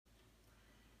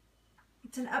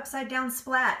It's an upside down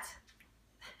splat.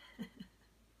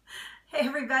 Hey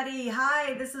everybody,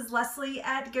 hi, this is Leslie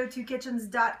at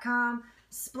GoToKitchens.com.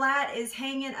 Splat is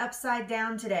hanging upside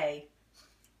down today.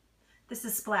 This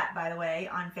is Splat, by the way,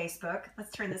 on Facebook.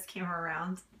 Let's turn this camera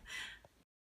around.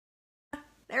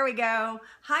 There we go.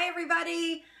 Hi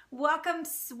everybody. Welcome,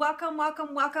 welcome,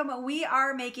 welcome, welcome. We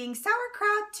are making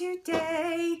sauerkraut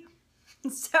today. I'm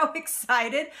so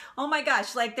excited. Oh my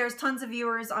gosh, like there's tons of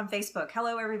viewers on Facebook.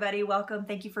 Hello everybody, welcome.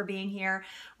 Thank you for being here.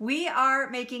 We are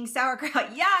making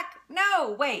sauerkraut. Yuck!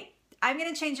 No, wait. I'm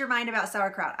going to change your mind about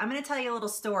sauerkraut. I'm going to tell you a little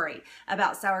story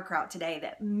about sauerkraut today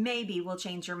that maybe will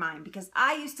change your mind, because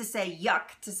I used to say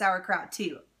yuck to sauerkraut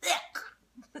too. Ugh.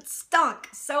 It stunk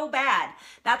so bad.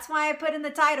 That's why I put in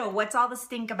the title, what's all the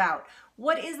stink about?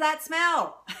 What is that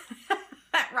smell?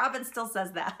 Robin still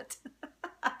says that.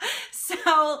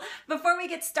 So before we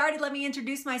get started, let me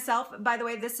introduce myself. By the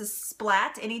way, this is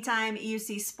Splat. Anytime you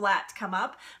see Splat come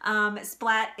up,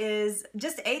 Splat is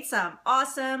just ate some.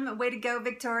 Awesome. Way to go,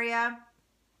 Victoria.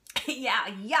 Yeah,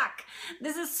 yuck.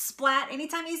 This is Splat.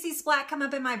 Anytime you see Splat come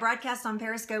up in my broadcast on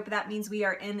Periscope, that means we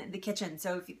are in the kitchen.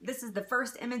 So if this is the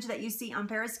first image that you see on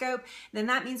Periscope, then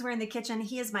that means we're in the kitchen.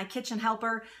 He is my kitchen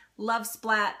helper. Love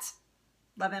Splat.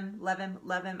 Love him, love him,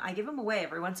 love him. I give him away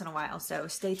every once in a while, so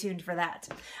stay tuned for that.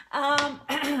 All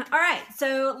right,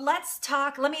 so let's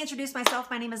talk. Let me introduce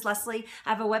myself. My name is Leslie. I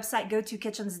have a website,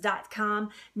 GoToKitchens.com.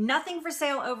 Nothing for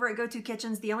sale over at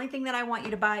GoToKitchens. The only thing that I want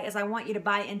you to buy is I want you to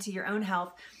buy into your own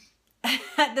health.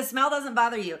 The smell doesn't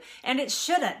bother you, and it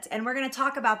shouldn't, and we're going to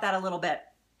talk about that a little bit.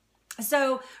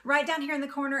 So right down here in the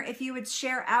corner, if you would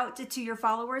share out to your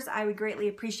followers, I would greatly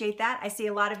appreciate that. I see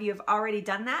a lot of you have already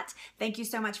done that. Thank you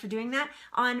so much for doing that.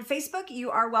 On Facebook, you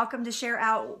are welcome to share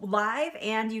out live,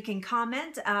 and you can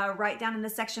comment right down in the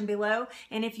section below.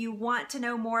 And if you want to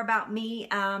know more about me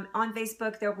on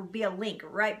Facebook, there will be a link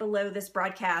right below this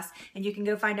broadcast, and you can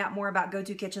go find out more about Go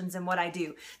To Kitchens and what I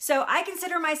do. So I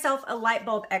consider myself a light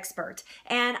bulb expert,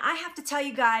 and I have to tell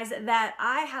you guys that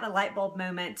I had a light bulb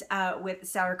moment with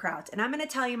sauerkraut. And I'm going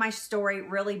to tell you my story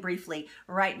really briefly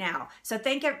right now. So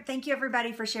thank you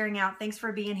everybody for sharing out. Thanks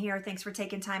for being here. Thanks for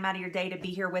taking time out of your day to be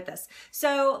here with us.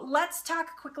 So let's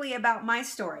talk quickly about my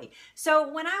story.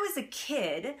 So when I was a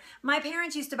kid, my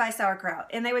parents used to buy sauerkraut,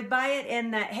 and they would buy it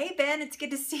in the, hey Ben, it's good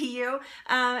to see you.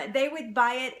 They would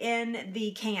buy it in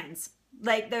the cans,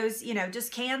 like those, you know,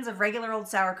 just cans of regular old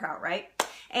sauerkraut, right?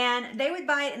 And they would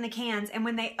buy it in the cans, and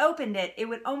when they opened it, it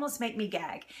would almost make me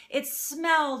gag. It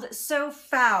smelled so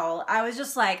foul. I was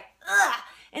just like, ugh.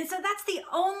 And so that's the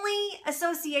only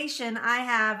association I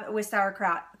have with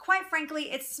sauerkraut. Quite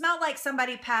frankly, it smelled like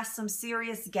somebody passed some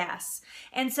serious gas.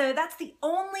 And so that is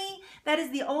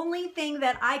the only thing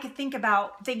that I could think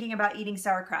about thinking about eating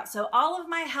sauerkraut. So all of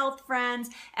my health friends,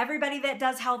 everybody that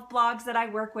does health blogs that I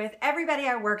work with, everybody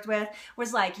I worked with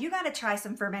was like, you got to try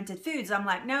some fermented foods. I'm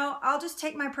like, no, I'll just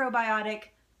take my probiotic.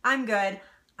 I'm good.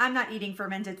 I'm not eating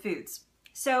fermented foods.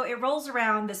 So it rolls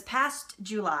around this past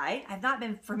July. I've not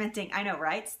been fermenting, I know,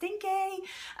 right? Stinky.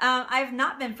 I've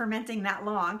not been fermenting that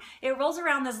long. It rolls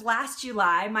around this last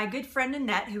July. My good friend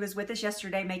Annette, who was with us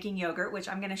yesterday making yogurt, which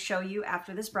I'm going to show you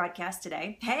after this broadcast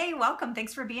today. Hey, welcome.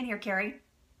 Thanks for being here, Carrie.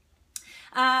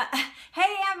 Hey,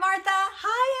 Aunt Martha.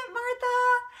 Hi, Aunt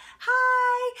Martha.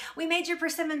 Hi. We made your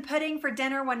persimmon pudding for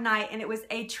dinner one night, and it was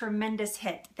a tremendous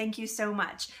hit. Thank you so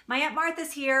much. My Aunt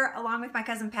Martha's here along with my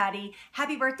cousin Patty.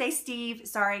 Happy birthday, Steve.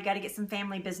 Sorry, got to get some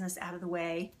family business out of the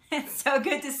way. It's so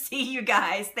good to see you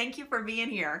guys. Thank you for being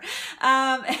here.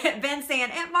 Ben saying,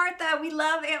 Aunt Martha, we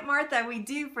love Aunt Martha. We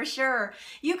do for sure.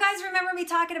 You guys remember me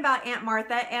talking about Aunt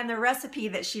Martha and the recipe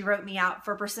that she wrote me out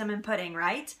for persimmon pudding,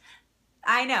 right?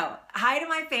 I know. Hi to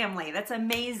my family. That's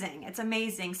amazing. It's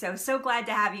amazing. So glad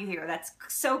to have you here. That's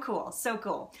so cool. So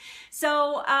cool.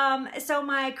 So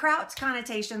my kraut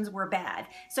connotations were bad.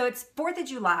 So it's 4th of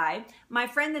July. My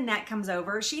friend Annette comes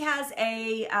over. She has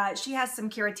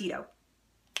some Curatito.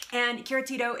 And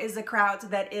Curatito is a kraut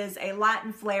that is a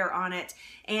Latin flair on it.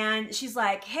 And she's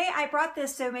like, hey, I brought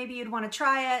this, so maybe you'd want to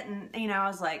try it. And, you know, I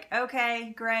was like,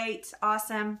 okay, great,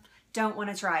 awesome. Don't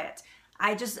want to try it.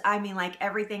 I mean, like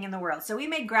everything in the world. So we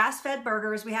made grass-fed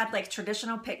burgers. We had like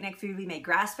traditional picnic food. We made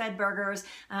grass-fed burgers,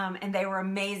 and they were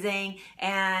amazing.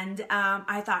 And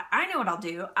I thought, I know what I'll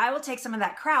do. I will take some of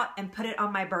that kraut and put it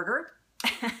on my burger.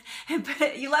 And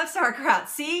you love sauerkraut.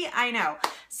 See, I know.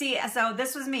 See, so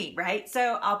this was me, right?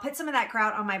 So I'll put some of that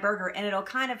kraut on my burger, and it'll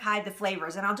kind of hide the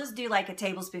flavors. And I'll just do like a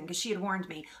tablespoon, because she had warned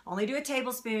me, only do a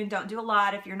tablespoon. Don't do a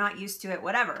lot if you're not used to it,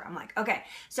 whatever. I'm like, okay.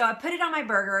 So I put it on my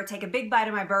burger, take a big bite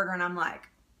of my burger, and I'm like,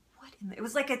 what? It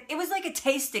was like a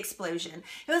taste explosion.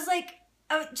 It was like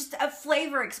just a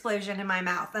flavor explosion in my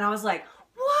mouth. And I was like,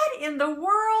 what in the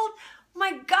world?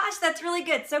 My gosh, that's really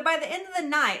good. So by the end of the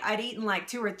night, I'd eaten like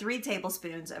 2 or 3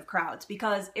 tablespoons of krauts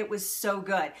because it was so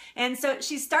good. And so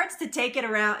she starts to take it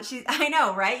around. I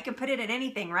know, right? You can put it in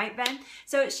anything, right, Ben?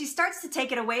 So she starts to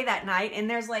take it away that night, and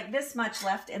there's like this much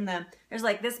left in the, there's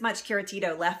like this much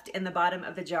Curatito left in the bottom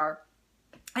of the jar.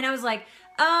 And I was like,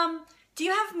 do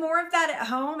you have more of that at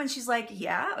home? And she's like,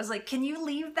 yeah. I was like, can you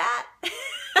leave that?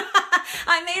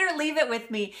 I made her leave it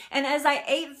with me. And as I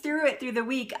ate through it through the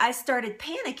week, I started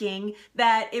panicking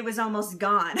that it was almost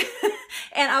gone.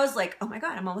 And I was like, oh my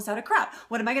God, I'm almost out of kraut.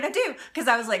 What am I going to do? Because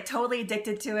I was like totally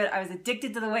addicted to it. I was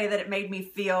addicted to the way that it made me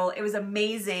feel. It was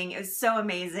amazing. It was so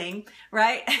amazing,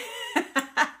 right?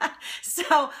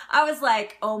 So I was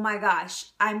like, oh my gosh,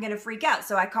 I'm going to freak out.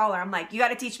 So I call her. I'm like, you got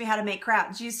to teach me how to make kraut.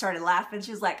 And she started laughing.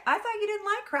 She was like, I thought you didn't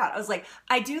like kraut. I was like,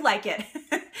 I do like it.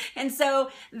 And so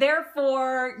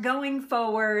therefore, going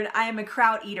forward, I am a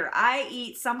kraut eater. I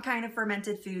eat some kind of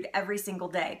fermented food every single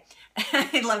day.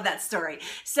 I love that story.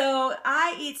 So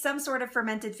I eat some sort of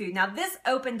fermented food. Now this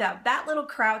opened up, that little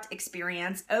kraut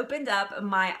experience opened up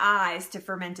my eyes to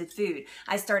fermented food.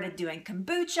 I started doing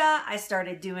kombucha. I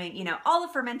started doing, you know, all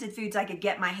the fermented foods I could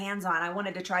get my hands on. I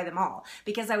wanted to try them all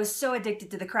because I was so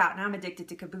addicted to the kraut. Now I'm addicted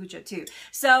to kombucha too.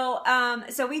 So, I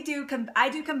do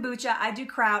kombucha, I do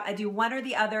kraut, I do one or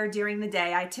the other during the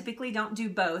day. I typically don't do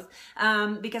both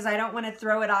because I don't want to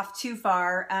throw it off too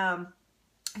far.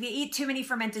 If you eat too many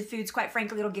fermented foods, quite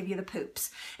frankly, it'll give you the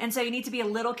poops. And so you need to be a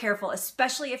little careful,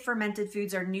 especially if fermented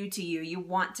foods are new to you. You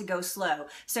want to go slow.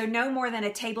 So no more than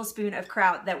a tablespoon of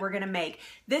kraut that we're going to make.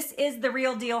 This is the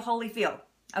real deal Holyfield,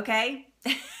 okay?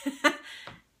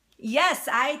 Yes,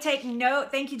 I take no,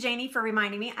 thank you, Janie, for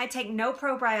reminding me. I take no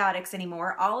probiotics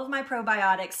anymore. All of my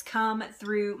probiotics come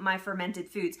through my fermented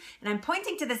foods. And I'm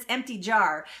pointing to this empty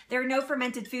jar. There are no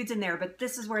fermented foods in there, but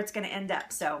this is where it's going to end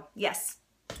up. So yes.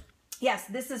 Yes,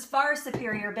 this is far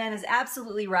superior. Ben is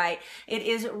absolutely right. It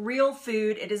is real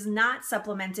food. It is not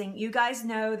supplementing. You guys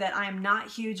know that I'm not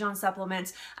huge on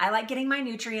supplements. I like getting my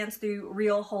nutrients through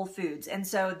real whole foods. And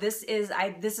so this is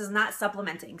not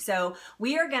supplementing. So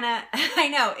we are gonna, I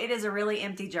know it is a really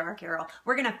empty jar, Carol.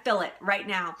 We're gonna fill it right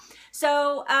now.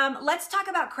 So let's talk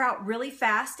about kraut really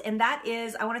fast. And that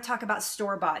is, I wanna talk about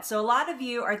store-bought. So a lot of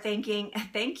you are thinking,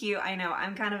 thank you. I know,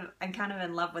 I'm kind of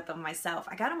in love with them myself.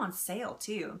 I got them on sale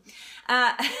too.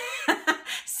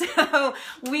 So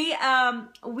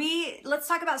let's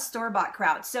talk about store-bought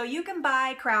kraut. So you can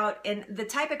buy kraut, and the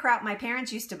type of kraut my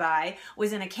parents used to buy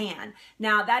was in a can.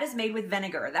 Now that is made with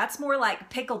vinegar. That's more like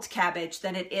pickled cabbage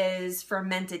than it is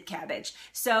fermented cabbage.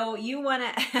 So you want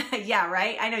to, yeah,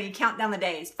 right? I know you count down the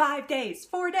days, 5 days,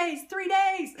 4 days, 3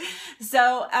 days.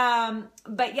 So,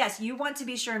 but yes, you want to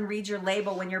be sure and read your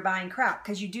label when you're buying kraut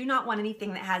because you do not want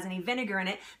anything that has any vinegar in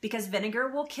it because vinegar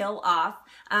will kill off,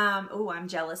 oh, I'm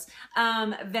jealous.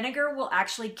 Vinegar will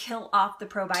actually kill off the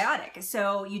probiotic.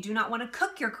 So you do not want to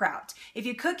cook your kraut. If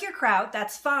you cook your kraut,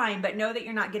 that's fine, but know that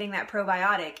you're not getting that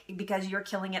probiotic because you're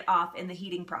killing it off in the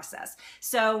heating process.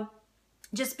 So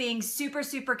just being super,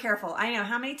 super careful. I know,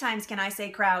 how many times can I say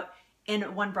kraut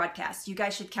in one broadcast? You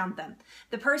guys should count them.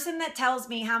 The person that tells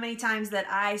me how many times that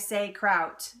I say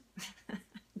kraut,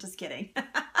 just kidding.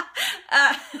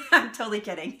 I'm totally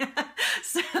kidding.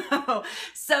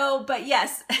 But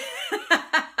yes,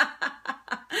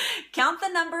 count the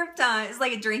number of times. It's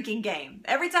like a drinking game.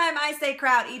 Every time I say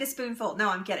kraut, eat a spoonful. No,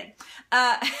 I'm kidding.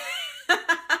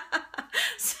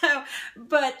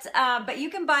 But you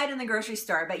can buy it in the grocery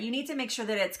store, but you need to make sure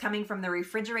that it's coming from the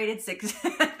refrigerated section.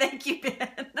 Thank you,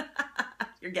 Ben.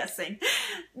 You're guessing.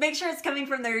 Make sure it's coming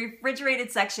from the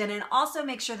refrigerated section and also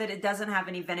make sure that it doesn't have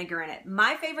any vinegar in it.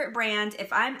 My favorite brand,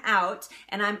 if I'm out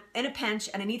and I'm in a pinch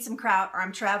and I need some kraut or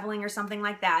I'm traveling or something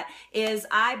like that, is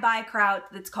I buy kraut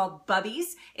that's called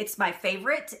Bubby's. It's my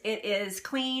favorite. It is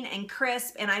clean and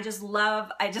crisp and I just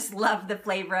love the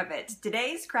flavor of it.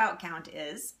 Today's kraut count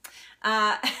is,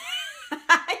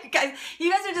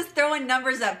 you guys are just throwing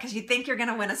numbers up because you think you're going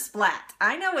to win a splat.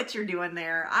 I know what you're doing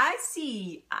there. I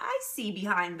see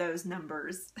behind those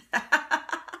numbers.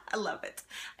 I love it.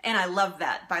 And I love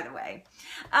that, by the way.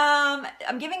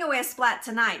 I'm giving away a splat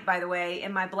tonight, by the way,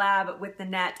 in my blab with the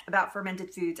net about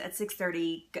fermented foods at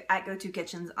 6:30 at Go To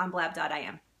Kitchens on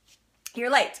blab.im.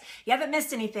 You're late. You haven't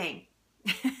missed anything.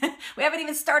 We haven't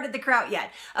even started the kraut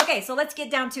yet. Okay, so let's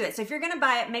get down to it. So if you're going to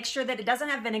buy it, make sure that it doesn't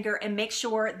have vinegar and make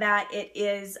sure that it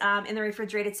is in the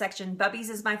refrigerated section.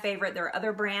 Bubby's is my favorite. There are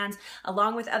other brands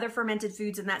along with other fermented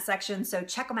foods in that section, so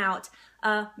check them out.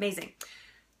 Amazing.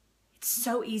 It's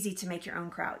so easy to make your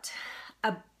own kraut.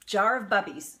 A jar of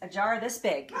Bubbies, a jar this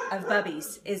big of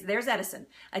Bubbies there's Edison.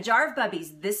 A jar of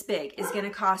Bubbies this big is going to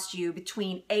cost you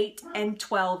between $8 and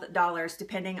 $12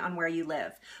 depending on where you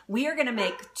live. We are going to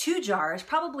make 2 jars,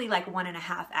 probably like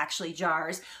 1.5 actually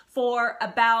jars, for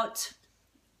about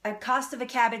a cost of a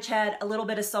cabbage head, a little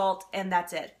bit of salt, and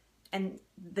that's it. And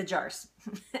the jars,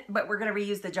 but we're going to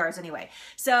reuse the jars anyway.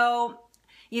 So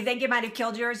you think it might have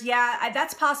killed yours? Yeah,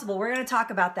 that's possible. We're going to talk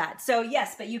about that. So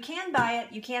yes, but you can buy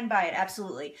it. You can buy it,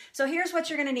 absolutely. So here's what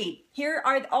you're going to need. Here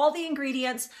are all the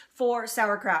ingredients for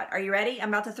sauerkraut. Are you ready? I'm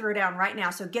about to throw down right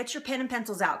now. So get your pen and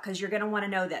pencils out because you're going to want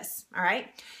to know this, all right?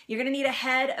 You're going to need a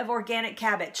head of organic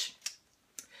cabbage.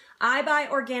 I buy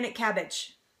organic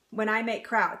cabbage. When I make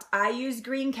kraut, I use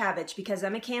green cabbage because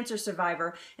I'm a cancer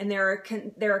survivor, and there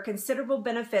are considerable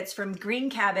benefits from green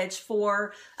cabbage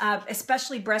for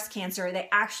especially breast cancer. They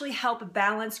actually help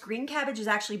balance. Green cabbage is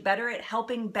actually better at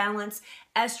helping balance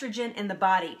estrogen in the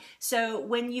body. So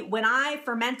when I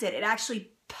ferment it, it actually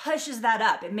pushes that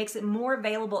up. It makes it more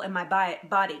available in my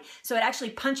body. So it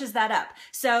actually punches that up.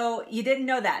 So you didn't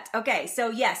know that. Okay, so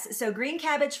yes, so green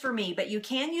cabbage for me, but you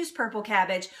can use purple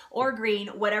cabbage or green,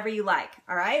 whatever you like.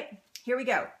 All right, here we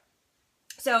go.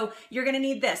 So you're going to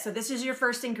need this. So this is your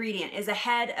first ingredient, is a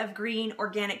head of green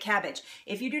organic cabbage.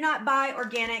 If you do not buy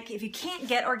organic, if you can't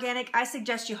get organic, I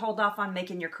suggest you hold off on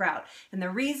making your kraut. And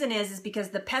the reason is because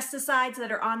the pesticides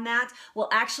that are on that will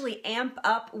actually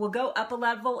will go up a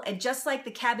level. And just like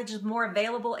the cabbage is more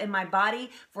available in my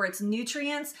body for its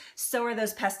nutrients, so are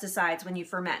those pesticides when you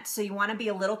ferment. So you want to be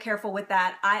a little careful with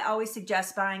that. I always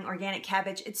suggest buying organic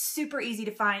cabbage. It's super easy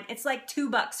to find. It's like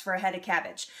 $2 for a head of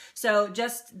cabbage. So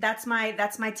that's my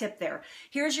tip there.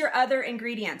 Here's your other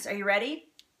ingredients. Are you ready?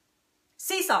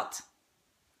 Sea salt.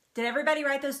 Did everybody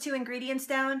write those 2 ingredients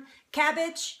down?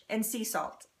 Cabbage and sea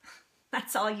salt.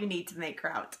 That's all you need to make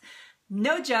kraut.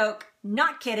 No joke,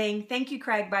 not kidding. Thank you,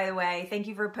 Craig, by the way. Thank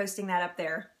you for posting that up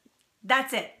there.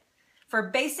 That's it. For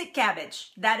basic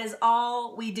cabbage, that is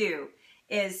all we do,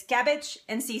 is cabbage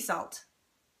and sea salt.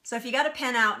 So if you got a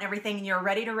pen out and everything and you're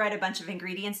ready to write a bunch of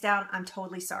ingredients down, I'm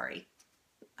totally sorry.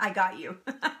 I got you.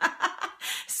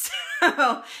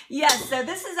 So, yes, so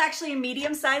this is actually a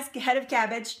medium-sized head of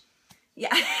cabbage.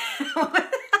 Yeah.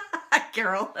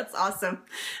 Carol, that's awesome.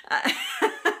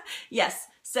 Yes,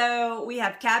 so we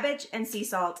have cabbage and sea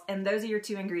salt, and those are your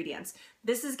 2 ingredients.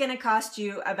 This is going to cost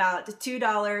you about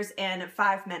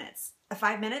 $2.05 minutes.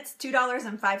 5 minutes?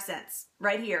 $2.05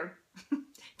 right here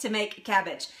to make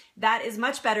cabbage. That is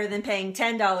much better than paying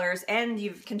 $10 and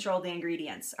you've controlled the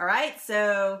ingredients. All right,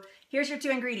 so here's your 2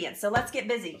 ingredients. So let's get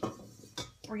busy.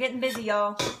 We're getting busy,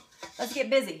 y'all. Let's get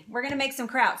busy. We're going to make some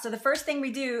kraut. So the first thing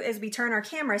we do is we turn our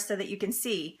camera so that you can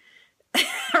see.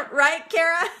 Right,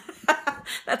 Kara?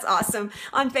 That's awesome.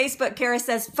 On Facebook, Kara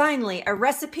says, finally, a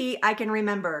recipe I can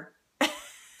remember.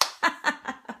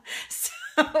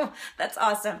 So that's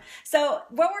awesome. So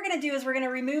what we're going to do is we're going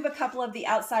to remove a couple of the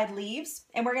outside leaves,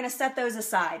 and we're going to set those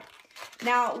aside.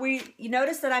 Now, you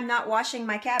notice that I'm not washing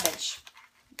my cabbage.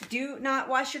 Do not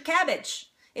wash your cabbage.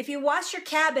 If you wash your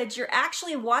cabbage, you're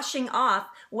actually washing off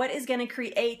what is going to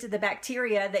create the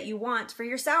bacteria that you want for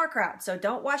your sauerkraut. So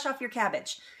don't wash off your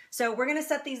cabbage. So we're going to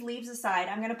set these leaves aside.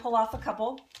 I'm going to pull off a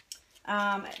couple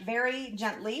very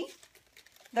gently.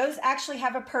 Those actually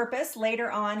have a purpose later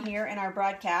on here in our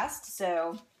broadcast.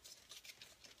 So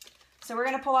we're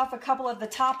going to pull off a couple of the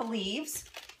top leaves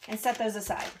and set those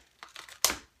aside.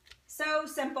 So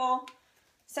simple.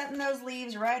 Setting those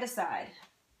leaves right aside.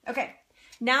 Okay.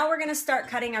 Now we're going to start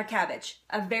cutting our cabbage.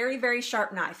 A very, very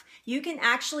sharp knife. You can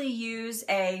actually use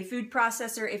a food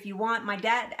processor if you want. My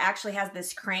dad actually has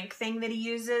this crank thing that he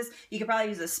uses. You could probably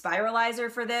use a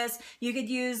spiralizer for this. You could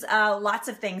use lots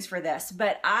of things for this,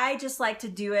 but I just like to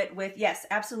do it with, yes,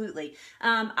 absolutely.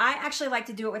 I actually like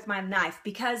to do it with my knife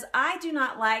because I do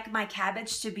not like my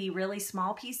cabbage to be really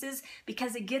small pieces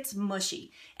because it gets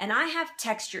mushy. And I have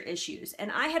texture issues,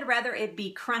 and I had rather it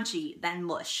be crunchy than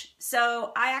mush.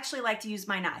 So I actually like to use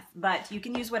my knife, but you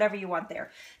can use whatever you want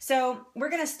there. So we're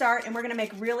going to start, and we're going to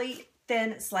make really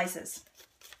thin slices.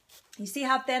 You see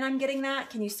how thin I'm getting that?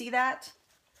 Can you see that?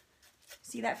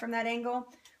 See that from that angle?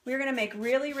 We're going to make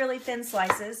really, really thin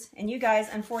slices, and you guys,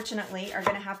 unfortunately, are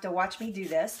going to have to watch me do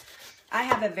this. I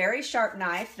have a very sharp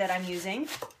knife that I'm using.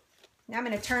 Now I'm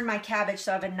going to turn my cabbage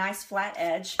so I have a nice flat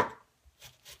edge.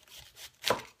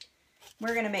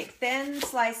 We're going to make thin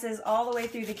slices all the way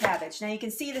through the cabbage. Now you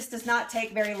can see this does not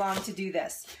take very long to do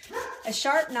this. A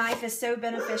sharp knife is so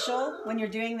beneficial when you're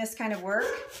doing this kind of work.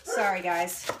 Sorry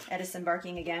guys, Edison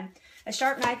barking again. A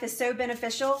sharp knife is so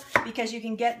beneficial because you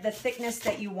can get the thickness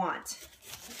that you want.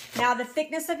 Now the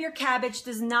thickness of your cabbage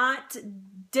does not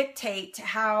dictate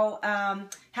how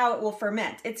it will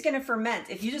ferment. It's going to ferment.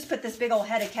 If you just put this big old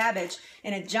head of cabbage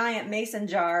in a giant mason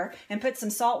jar and put some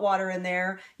salt water in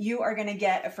there, you are going to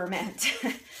get a ferment.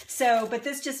 So, but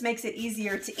this just makes it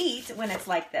easier to eat when it's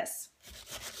like this.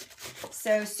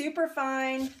 So super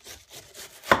fine,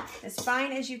 as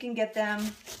fine as you can get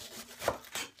them.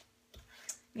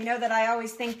 You know that I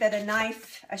always think that a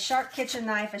knife, a sharp kitchen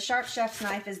knife, a sharp chef's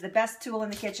knife is the best tool in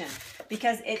the kitchen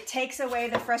because it takes away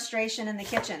the frustration in the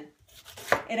kitchen.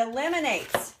 It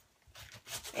eliminates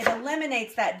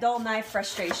that dull knife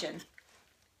frustration.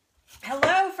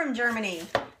 Hello from Germany.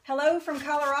 Hello from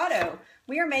Colorado.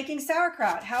 We are making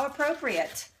sauerkraut. How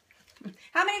appropriate.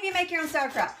 How many of you make your own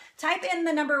sauerkraut? Type in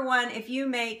the number 1 if you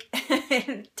make,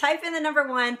 type in the number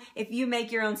 1 if you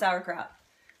make your own sauerkraut.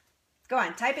 Go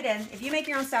on, type it in. If you make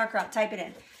your own sauerkraut, type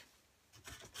it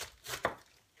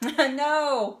in.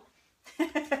 No.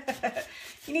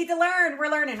 You need to learn. We're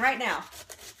learning right now.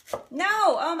 No.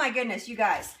 Oh my goodness, you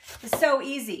guys. It's so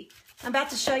easy. I'm about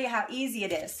to show you how easy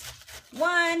it is.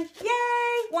 1.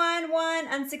 Yay. 1.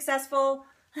 Unsuccessful.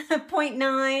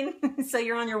 0.9. So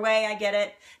you're on your way. I get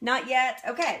it. Not yet.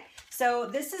 Okay. So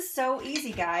this is so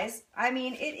easy, guys. I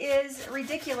mean, it is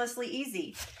ridiculously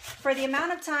easy. For the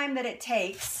amount of time that it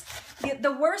takes,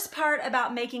 the worst part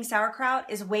about making sauerkraut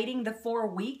is waiting the 4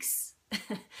 weeks.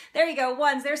 There you go,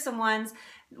 ones, there's some ones.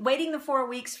 Waiting the 4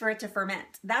 weeks for it to ferment.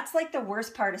 That's like the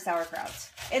worst part of sauerkraut.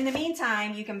 In the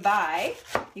meantime, you can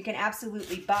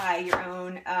absolutely buy your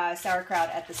own sauerkraut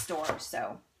at the store.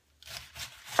 So,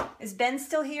 is Ben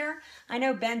still here? I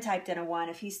know Ben typed in a 1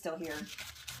 if he's still here.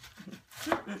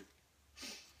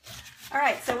 All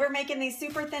right, so we're making these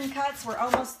super thin cuts. We're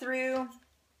almost through.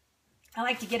 I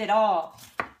like to get it all.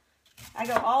 I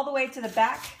go all the way to the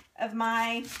back of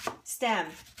my stem.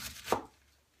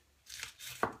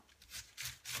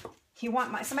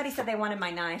 Somebody said they wanted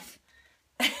my knife.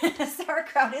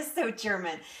 Sauerkraut is so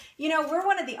German. You know, we're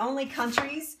one of the only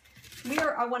countries, we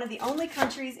are one of the only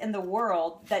countries in the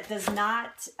world that does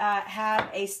not have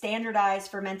a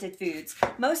standardized fermented foods.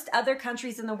 Most other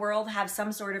countries in the world have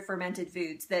some sort of fermented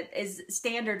foods that is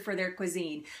standard for their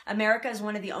cuisine. America is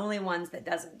one of the only ones that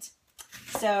doesn't.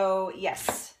 So,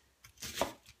 yes.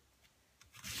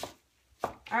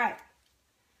 All right.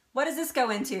 What does this go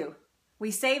into? We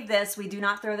save this. We do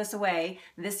not throw this away.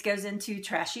 This goes into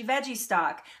trashy veggie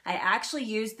stock. I actually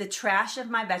use the trash of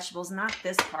my vegetables, not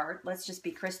this part. Let's just be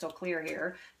crystal clear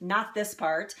here. Not this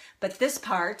part, but this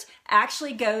part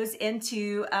actually goes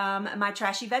into my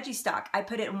trashy veggie stock. I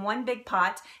put it in one big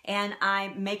pot and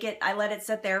I let it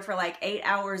sit there for like 8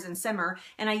 hours and simmer.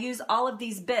 And I use all of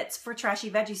these bits for trashy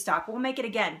veggie stock. We'll make it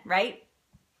again, right?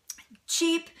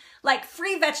 Cheap, like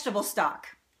free vegetable stock.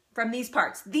 From these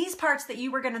parts that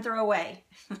you were going to throw away,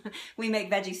 we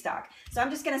make veggie stock. So I'm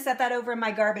just going to set that over in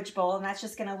my garbage bowl and that's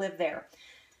just going to live there.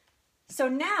 So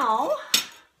now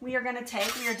we are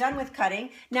done with cutting.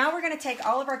 Now we're going to take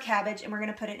all of our cabbage and we're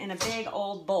going to put it in a big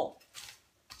old bowl.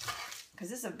 Because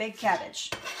this is a big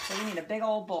cabbage. So we need a big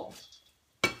old bowl.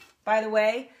 By the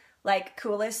way, like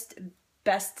coolest,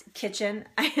 best kitchen.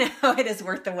 I know it is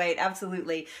worth the wait.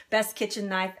 Absolutely. Best kitchen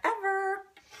knife ever.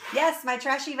 Yes, my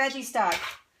trashy veggie stock.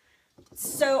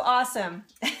 So awesome.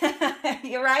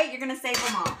 You're right. You're going to save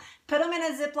them all. Put them in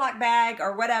a Ziploc bag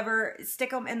or whatever.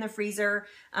 Stick them in the freezer.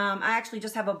 I actually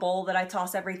just have a bowl that I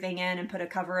toss everything in and put a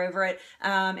cover over it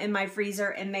in my freezer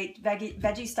and make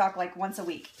veggie stock like once a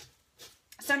week.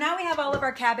 So now we have all of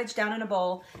our cabbage down in a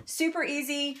bowl. Super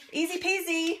easy. Easy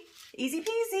peasy. Easy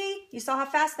peasy. You saw how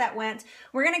fast that went.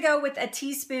 We're going to go with a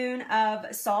teaspoon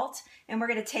of salt and we're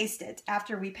going to taste it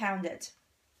after we pound it.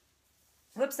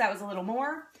 Whoops, that was a little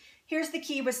more. Here's the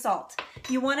key with salt.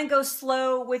 You want to go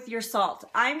slow with your salt.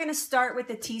 I'm going to start with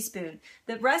a teaspoon.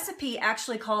 The recipe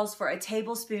actually calls for a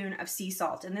tablespoon of sea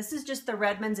salt. And this is just the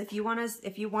Redmond's, if you want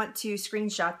to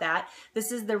screenshot that.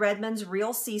 This is the Redmond's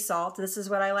real sea salt. This is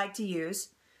what I like to use.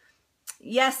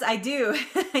 Yes, I do.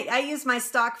 I use my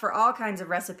stock for all kinds of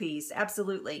recipes.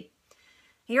 Absolutely.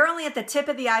 You're only at the tip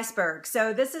of the iceberg.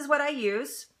 So this is what I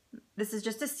use. This is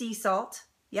just a sea salt.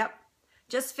 Yep.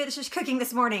 Just finished cooking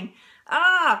this morning.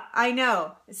 Ah, I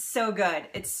know. It's so good.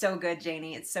 It's so good,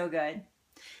 Janie. It's so good.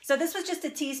 So this was just a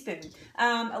teaspoon.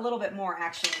 A little bit more,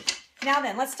 actually. Now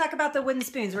then, let's talk about the wooden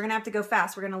spoons. We're going to have to go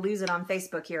fast. We're going to lose it on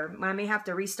Facebook here. I may have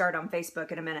to restart on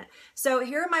Facebook in a minute. So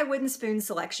here are my wooden spoon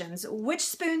selections. Which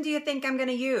spoon do you think I'm going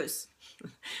to use?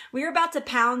 We're about to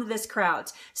pound this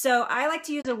kraut. So I like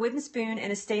to use a wooden spoon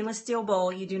in a stainless steel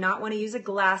bowl. You do not want to use a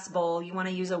glass bowl. You want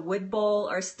to use a wood bowl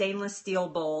or stainless steel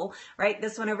bowl, right?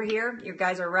 This one over here, you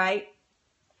guys are right.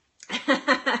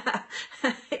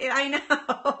 I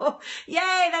know.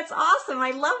 Yay, that's awesome.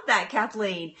 I love that,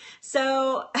 Kathleen.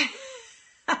 So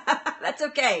that's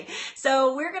okay.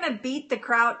 So we're going to beat the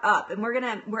kraut up, and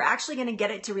we're actually going to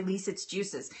get it to release its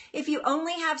juices. If you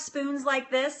only have spoons like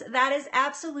this, that is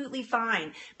absolutely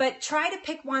fine, but try to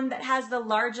pick one that has the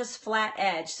largest flat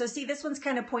edge. So see, this one's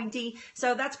kind of pointy,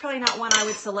 so that's probably not one I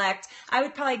would select. I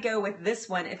would probably go with this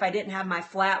one if I didn't have my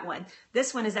flat one.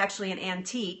 This one is actually an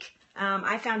antique.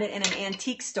 I found it in an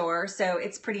antique store, so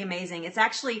it's pretty amazing. It's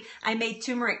actually, I made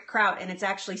turmeric kraut, and it's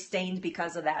actually stained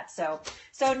because of that. So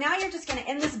now you're just going to,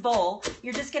 in this bowl,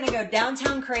 you're just going to go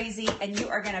downtown crazy, and you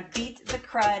are going to beat the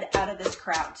crud out of this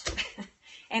kraut.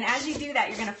 And as you do that,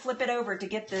 you're going to flip it over to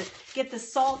get the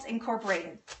salt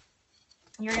incorporated.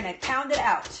 You're going to pound it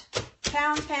out.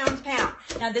 Pound, pound, pound.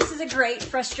 Now this is a great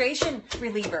frustration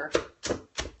reliever.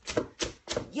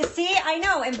 You see, I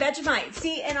know, and Vegemite.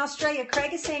 See, in Australia,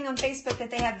 Craig is saying on Facebook that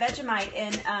they have Vegemite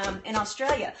in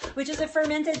Australia, which is a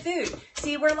fermented food.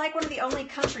 See, we're like one of the only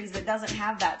countries that doesn't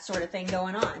have that sort of thing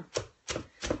going on.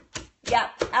 Yeah,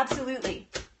 absolutely.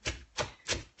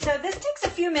 So this takes a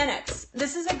few minutes.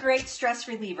 This is a great stress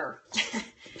reliever.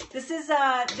 This is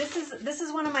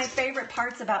one of my favorite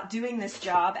parts about doing this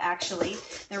job, actually.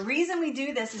 The reason we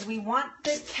do this is we want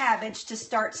the cabbage to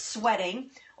start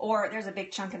sweating. Or there's a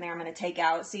big chunk in there I'm going to take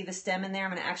out. See the stem in there?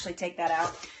 I'm going to actually take that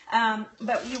out.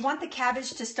 But you want the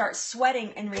cabbage to start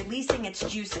sweating and releasing its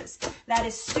juices. That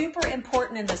is super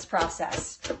important in this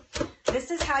process. This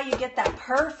is how you get that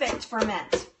perfect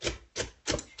ferment.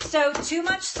 So too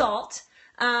much salt.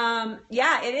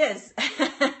 Yeah, it is.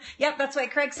 Yep, that's what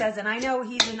Craig says, and I know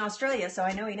he's in Australia, so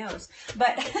I know he knows.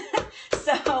 But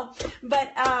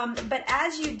but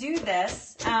as you do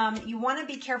this, you want to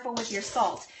be careful with your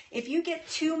salt. If you get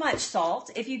too much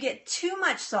salt,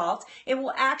 it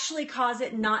will actually cause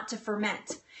it not to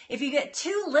ferment. If you get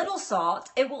too little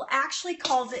salt, it will actually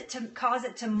cause it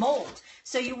to mold.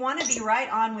 So you want to be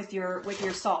right on with your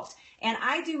salt. And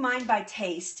I do mine by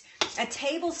taste. A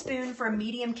tablespoon for a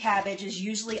medium cabbage is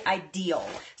usually ideal.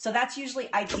 So that's usually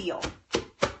ideal.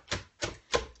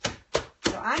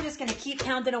 So I'm just going to keep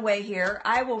pounding away here.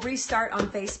 I will restart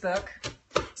on Facebook.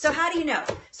 So how do you know?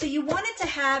 So you want it to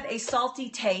have a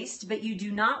salty taste, but you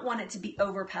do not want it to be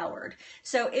overpowered.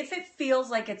 So if it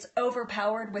feels like it's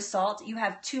overpowered with salt, you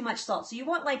have too much salt. So you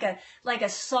want like a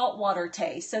saltwater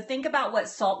taste. So think about what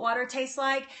saltwater tastes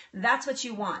like. That's what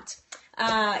you want.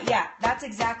 Yeah, that's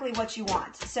exactly what you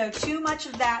want. So too much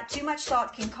of that, too much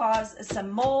salt can cause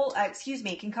some mold,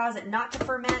 can cause it not to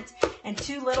ferment, and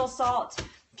too little salt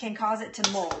can cause it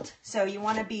to mold. So you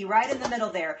want to be right in the middle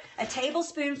there. A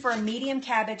tablespoon for a medium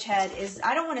cabbage head is,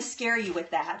 I don't want to scare you with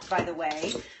that, by the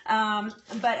way,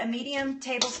 but a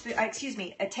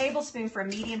tablespoon for a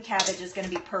medium cabbage is going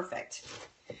to be perfect.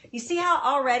 You see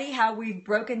how we've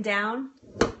broken down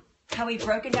the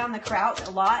kraut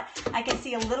a lot? I can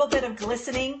see a little bit of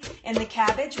glistening in the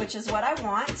cabbage, which is what I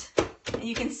want. And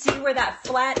you can see where that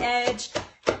flat edge,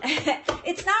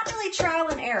 it's not really trial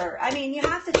and error. I mean, you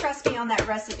have to trust me on that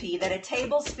recipe that a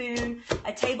tablespoon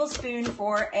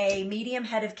for a medium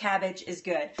head of cabbage is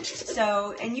good.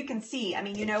 So, and you can see, I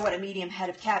mean, you know what a medium head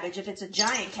of cabbage, if it's a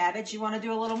giant cabbage, you want to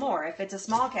do a little more. If it's a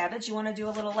small cabbage, you want to do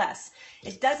a little less.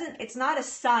 It's not a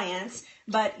science,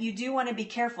 but you do want to be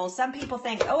careful. Some people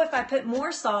think, oh, if I put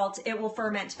more salt, it will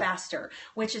ferment faster,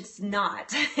 which it's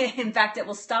not. In fact, it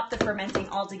will stop the fermenting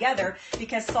altogether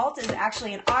because salt is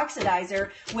actually an oxidizer,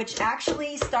 which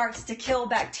actually starts to kill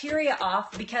bacteria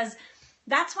off, because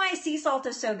that's why sea salt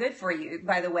is so good for you,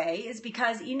 by the way, is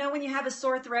because, you know, when you have a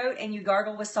sore throat and you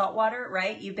gargle with salt water,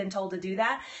 right? You've been told to do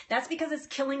that. That's because it's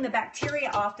killing the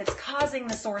bacteria off that's causing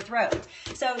the sore throat.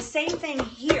 So same thing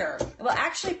here. It will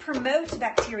actually promote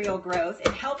bacterial growth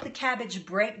and help the cabbage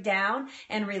break down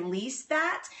and release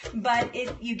that. But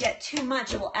if you get too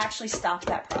much, it will actually stop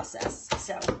that process.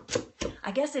 So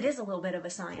I guess it is a little bit of a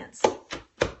science.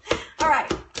 All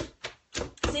right.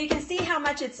 So you can see how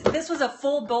much this was a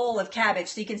full bowl of cabbage,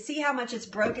 so you can see how much it's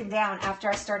broken down after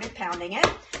I started pounding it.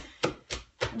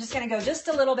 I'm just going to go just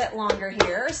a little bit longer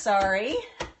here, sorry.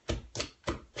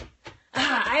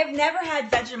 I've never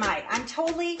had Vegemite.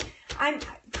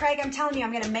 Craig, I'm telling you,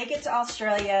 I'm going to make it to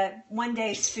Australia one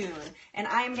day soon, and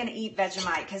I am going to eat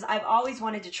Vegemite because I've always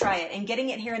wanted to try it, and getting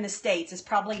it here in the States is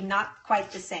probably not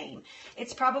quite the same.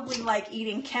 It's probably like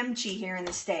eating kimchi here in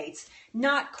the States.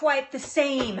 Not quite the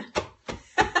same.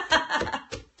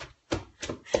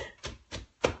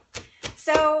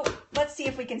 So let's see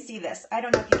if we can see this. I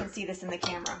don't know if you can see this in the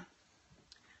camera,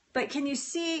 but can you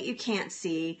see? You can't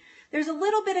see. There's a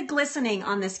little bit of glistening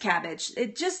on this cabbage.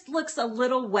 It just looks a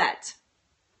little wet.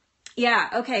 Yeah,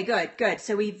 okay, good, good.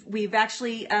 So we've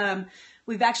actually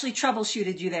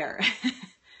troubleshooted you there.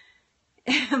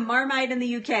 Marmite in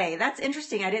the UK. That's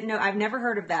interesting. I didn't know. I've never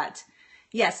heard of that.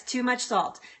 Yes, too much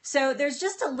salt. So there's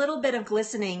just a little bit of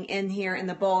glistening in here in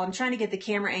the bowl. I'm trying to get the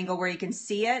camera angle where you can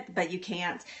see it, but you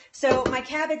can't. So my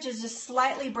cabbage is just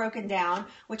slightly broken down,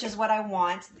 which is what I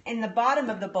want. In the bottom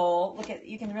of the bowl, look at,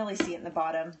 you can really see it in the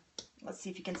bottom. Let's see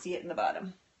if you can see it in the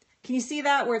bottom. Can you see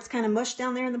that where it's kind of mushed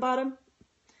down there in the bottom?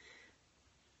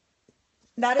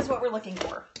 That is what we're looking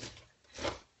for.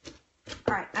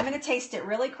 All right, I'm going to taste it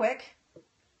really quick.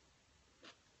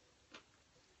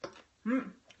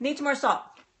 Needs more salt.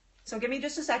 So give me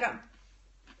just a second.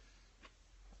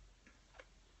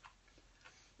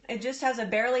 It just has a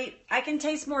barely, I can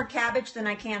taste more cabbage than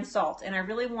I can salt, and I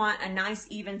really want a nice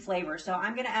even flavor. So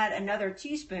I'm going to add another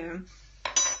teaspoon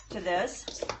to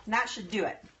this, and that should do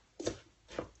it.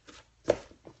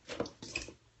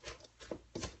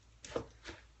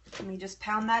 Let me just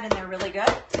pound that in there really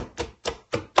good.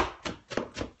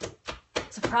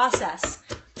 It's a process.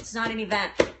 It's not an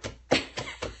event.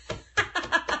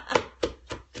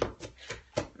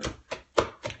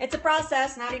 It's a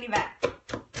process, not an event.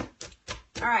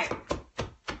 All right.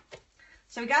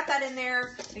 So we got that in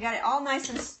there. We got it all nice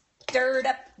and stirred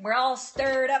up. We're all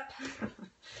stirred up.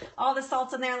 All the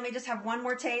salt's in there. Let me just have one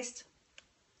more taste.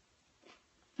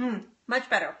 Much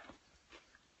better.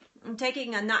 I'm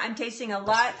tasting a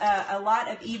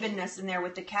lot of evenness in there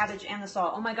with the cabbage and the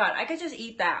salt. Oh my God, I could just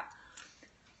eat that.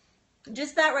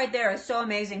 Just that right there is so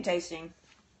amazing tasting.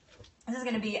 This is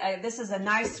going to be, this is a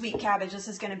nice sweet cabbage. This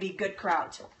is going to be good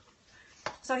kraut.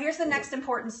 So here's the next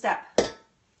important step.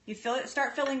 You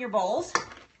start filling your bowls.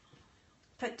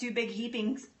 Put 2 big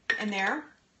heapings in there.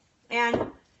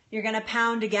 And you're going to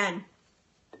pound again.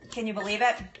 Can you believe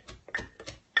it?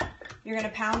 You're going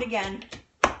to pound again.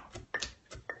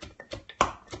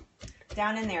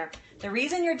 Down in there. The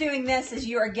reason you're doing this is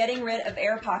you are getting rid of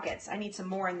air pockets. I need some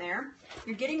more in there.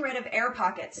 You're getting rid of air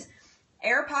pockets.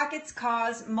 Air pockets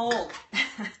cause mold.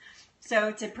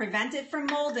 So to prevent it from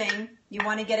molding, you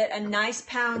want to get it a nice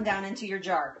pound down into your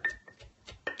jar.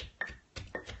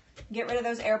 Get rid of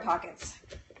those air pockets.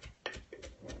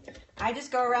 I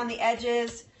just go around the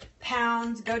edges,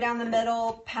 pound, go down the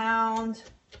middle, pound,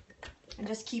 and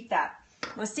just keep that.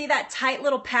 Well, see that tight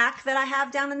little pack that I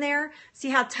have down in there? See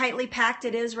how tightly packed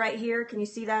it is right here? Can you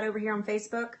see that over here on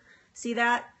Facebook? See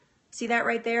that? See that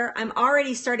right there? I'm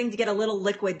already starting to get a little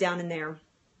liquid down in there.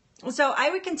 So I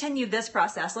would continue this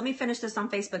process. Let me finish this on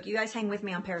Facebook. You guys hang with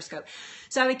me on Periscope.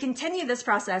 So I would continue this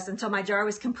process until my jar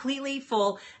was completely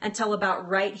full until about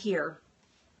right here.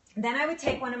 Then I would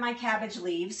take one of my cabbage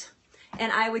leaves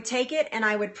and I would take it and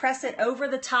I would press it over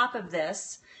the top of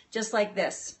this, just like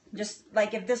this. Just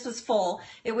like if this was full,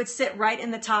 it would sit right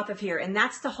in the top of here. And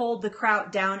that's to hold the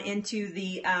kraut down into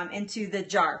the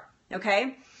jar,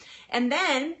 okay? And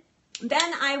then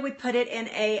I would put it in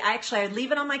I would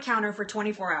leave it on my counter for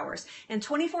 24 hours. In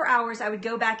 24 hours, I would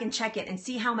go back and check it and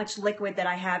see how much liquid that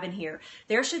I have in here.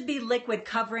 There should be liquid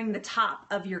covering the top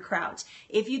of your kraut.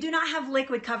 If you do not have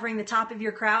liquid covering the top of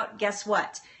your kraut, guess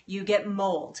what? You get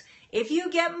mold. If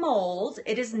you get mold,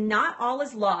 it is not all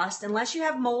is lost unless you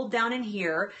have mold down in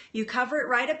here. You cover it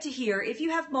right up to here. If you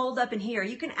have mold up in here,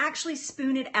 you can actually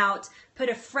spoon it out, put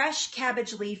a fresh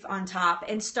cabbage leaf on top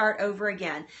and start over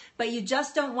again. But you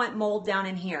just don't want mold down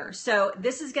in here. So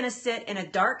this is going to sit in a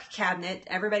dark cabinet.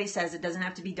 Everybody says it doesn't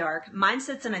have to be dark. Mine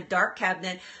sits in a dark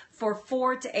cabinet for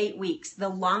 4 to 8 weeks. The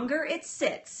longer it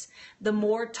sits, the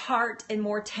more tart and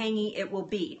more tangy it will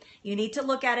be. You need to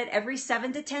look at it every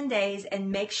 7 to 10 days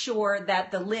and make sure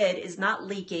that the lid is not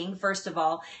leaking, first of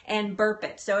all, and burp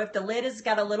it. So if the lid has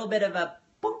got a little bit of a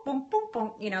boom, boom, boom,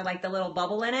 boom, you know, like the little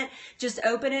bubble in it, just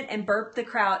open it and burp the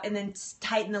kraut and then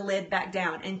tighten the lid back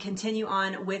down and continue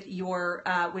on with your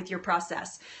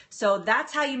process. So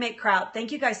that's how you make kraut.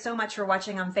 Thank you guys so much for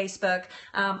watching on Facebook.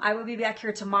 I will be back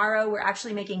here tomorrow. We're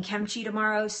actually making kimchi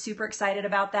tomorrow. Super excited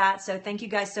about that. So thank you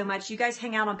guys so much. You guys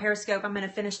hang out on Periscope. I'm going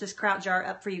to finish this kraut jar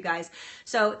up for you guys.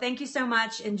 So thank you so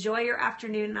much. Enjoy your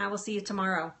afternoon and I will see you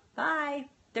tomorrow. Bye.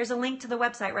 There's a link to the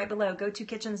website right below,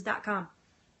 gotokitchens.com.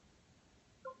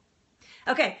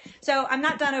 Okay, so I'm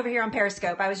not done over here on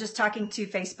Periscope. I was just talking to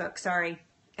Facebook, sorry.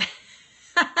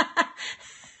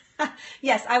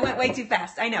 Yes, I went way too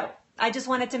fast, I know. I just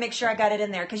wanted to make sure I got it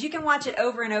in there because you can watch it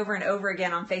over and over and over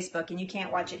again on Facebook and you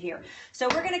can't watch it here. So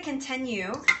we're going to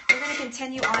continue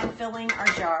on filling our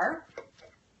jar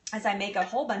as I make a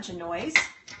whole bunch of noise.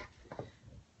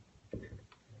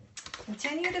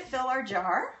 Continue to fill our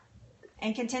jar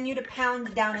and continue to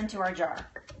pound down into our jar.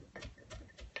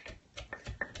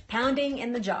 Pounding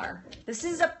in the jar. This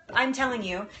is I'm telling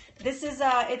you, this is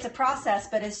it's a process,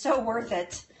 but it's so worth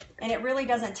it. And it really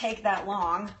doesn't take that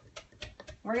long.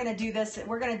 We're going to do this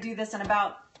in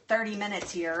about 30 minutes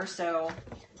here. So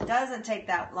it doesn't take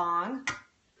that long.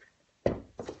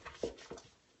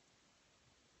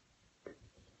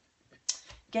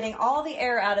 Getting all the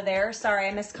air out of there. Sorry,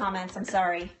 I missed comments. I'm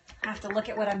sorry. I have to look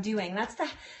at what I'm doing.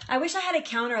 I wish I had a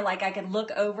counter like I could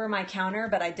look over my counter,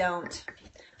 but I don't.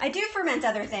 I do ferment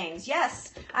other things.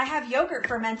 Yes, I have yogurt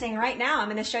fermenting right now. I'm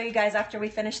going to show you guys after we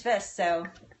finish this. So,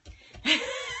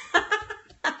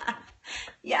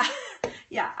 yeah.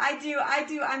 Yeah, I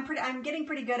do. I'm getting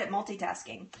pretty good at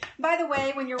multitasking. By the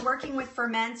way, when you're working with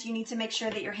ferments, you need to make sure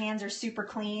that your hands are super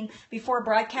clean. Before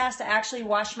broadcast, I actually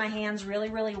wash my hands really,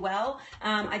 really well.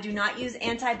 I do not use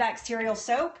antibacterial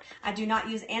soap. I do not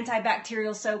use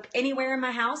antibacterial soap anywhere in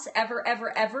my house, ever,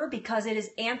 ever, ever, because it is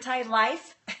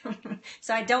anti-life.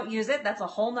 So I don't use it. That's a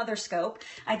whole nother scope.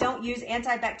 I don't use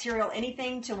antibacterial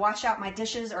anything to wash out my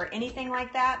dishes or anything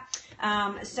like that.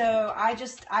 So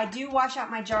I do wash out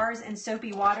my jars in soapy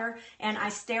water, and I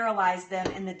sterilize them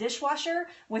in the dishwasher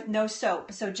with no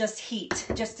soap. So just heat,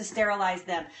 just to sterilize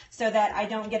them so that I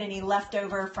don't get any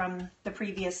leftover from the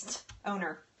previous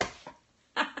owner.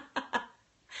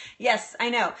 Yes, I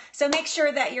know. So make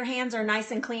sure that your hands are nice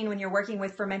and clean when you're working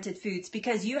with fermented foods,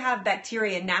 because you have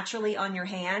bacteria naturally on your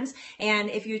hands.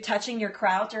 And if you're touching your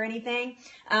kraut or anything,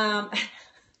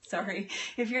 sorry,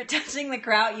 if you're touching the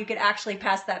kraut, you could actually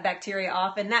pass that bacteria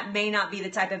off, and that may not be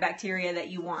the type of bacteria that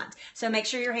you want. So make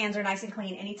sure your hands are nice and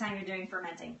clean anytime you're doing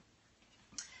fermenting.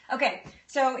 Okay,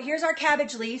 so here's our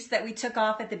cabbage leaves that we took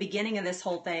off at the beginning of this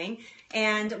whole thing,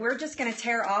 and we're just going to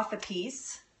tear off a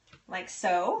piece like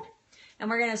so, and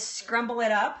we're going to scrumble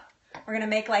it up. We're going to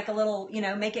make like a little,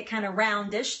 make it kind of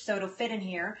roundish so it'll fit in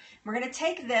here. We're going to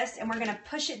take this and we're going to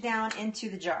push it down into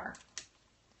the jar.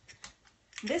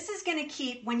 This is going to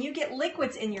keep, when you get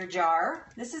liquids in your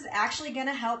jar, this is actually going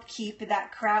to help keep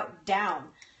that kraut down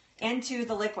into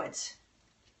the liquids,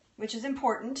 which is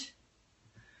important.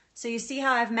 So you see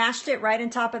how I've mashed it right on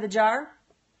top of the jar?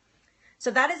 So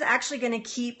that is actually going to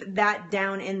keep that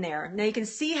down in there. Now you can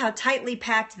see how tightly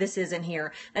packed this is in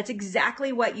here. That's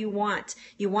exactly what you want.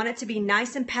 You want it to be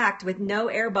nice and packed with no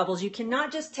air bubbles. You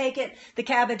cannot just take the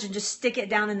cabbage and just stick it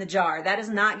down in the jar. That is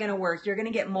not going to work. You're going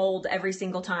to get mold every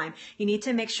single time. You need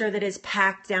to make sure that it's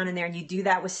packed down in there, and you do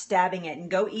that with stabbing it. And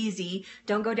go easy.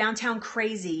 Don't go downtown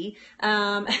crazy.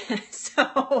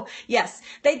 So yes,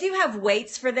 they do have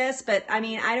weights for this, but I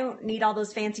mean, I don't need all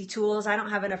those fancy tools. I don't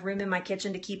have enough room in my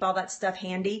kitchen to keep all that stuff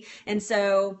handy. And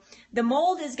so the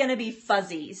mold is going to be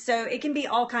fuzzy. So it can be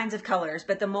all kinds of colors,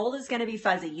 but the mold is going to be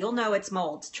fuzzy. You'll know it's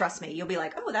mold. Trust me. You'll be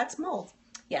like, oh, that's mold.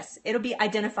 Yes, it'll be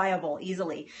identifiable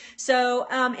easily. So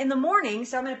in the morning,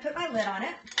 so I'm going to put my lid on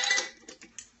it.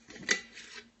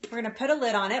 We're going to put a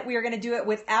lid on it. We are going to do it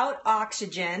without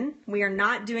oxygen. We are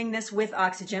not doing this with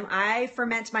oxygen. I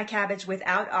ferment my cabbage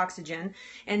without oxygen.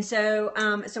 And so,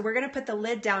 we're going to put the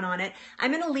lid down on it.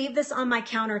 I'm going to leave this on my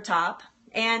countertop,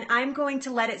 and I'm going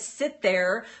to let it sit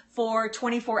there for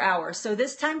 24 hours. So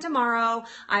this time tomorrow,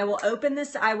 I will open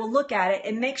this, I will look at it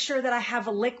and make sure that I have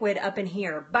a liquid up in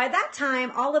here. By that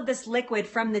time, all of this liquid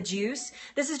from the juice,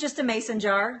 this is just a mason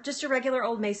jar, just a regular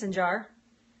old mason jar.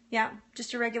 Yeah,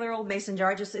 just a regular old mason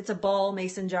jar. It's a ball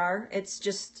mason jar. It's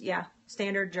just, yeah,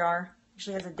 standard jar.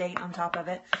 Usually has a date on top of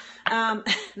it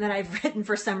that I've written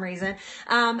for some reason.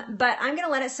 But I'm going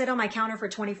to let it sit on my counter for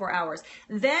 24 hours.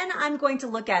 Then I'm going to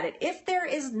look at it. If there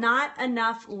is not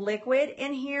enough liquid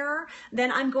in here,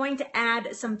 then I'm going to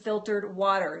add some filtered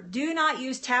water. Do not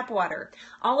use tap water.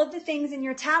 All of the things in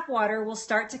your tap water will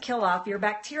start to kill off your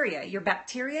bacteria. Your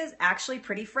bacteria is actually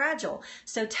pretty fragile.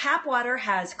 So tap water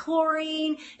has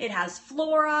chlorine, it has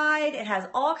fluoride, it has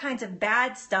all kinds of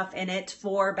bad stuff in it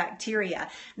for bacteria.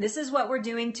 This is what we're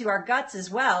doing to our guts as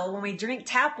well when we drink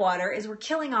tap water, is we're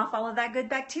killing off all of that good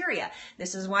bacteria.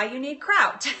 This is why you need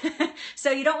kraut.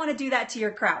 So you don't want to do that to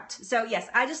your kraut. So yes,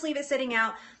 I just leave it sitting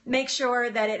out. Make sure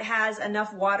that it has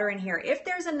enough water in here. If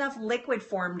there's enough liquid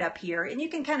formed up here, and you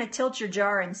can kind of tilt your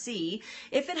jar and see,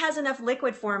 if it has enough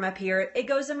liquid form up here, it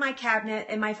goes in my cabinet,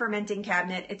 in my fermenting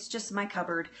cabinet. It's just my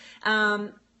cupboard.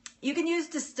 You can use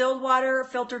distilled water,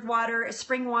 filtered water,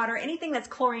 spring water, anything that's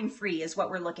chlorine free is what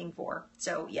we're looking for.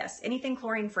 So yes, anything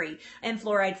chlorine free and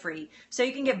fluoride free. So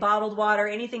you can get bottled water,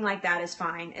 anything like that is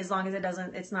fine, as long as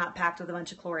it's not packed with a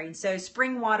bunch of chlorine. So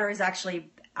spring water is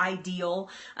actually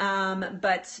ideal,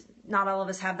 but not all of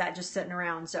us have that just sitting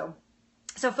around. So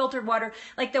So filtered water,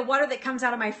 like the water that comes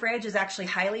out of my fridge is actually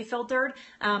highly filtered,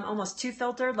 almost too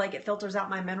filtered, like it filters out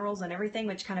my minerals and everything,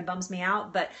 which kind of bums me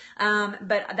out. But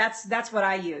that's what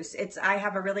I use. I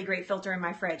have a really great filter in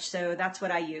my fridge, so that's what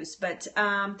I use. But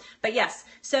yes,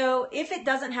 so if it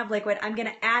doesn't have liquid, I'm going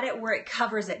to add it where it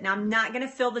covers it. Now I'm not going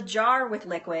to fill the jar with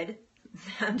liquid.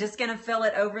 I'm just going to fill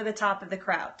it over the top of the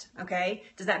kraut. Okay.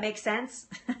 Does that make sense?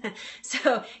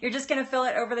 So you're just going to fill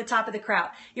it over the top of the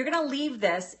kraut. You're going to leave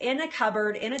this in a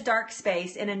cupboard, in a dark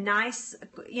space, in a nice,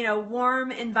 warm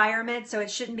environment. So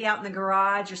it shouldn't be out in the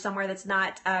garage or somewhere that's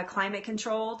not climate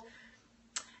controlled.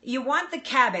 You want the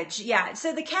cabbage. Yeah.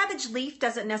 So the cabbage leaf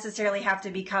doesn't necessarily have to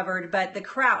be covered, but the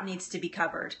kraut needs to be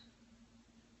covered.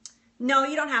 No,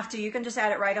 you don't have to. You can just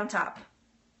add it right on top.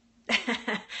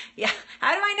 Yeah.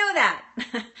 How do I know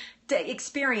that?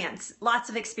 Experience, lots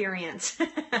of experience.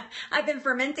 I've been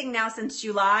fermenting now since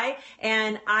July,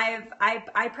 and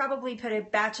I probably put a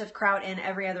batch of kraut in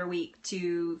every other week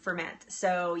to ferment.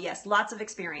 So yes, lots of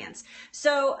experience.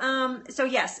 So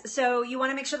yes, so you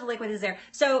want to make sure the liquid is there.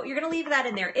 So you're going to leave that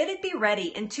in there. It'd be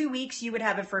ready in 2 weeks. You would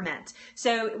have a ferment.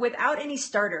 So without any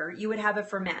starter, you would have a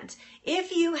ferment.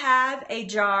 If you have a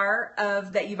jar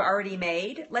that you've already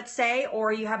made, let's say,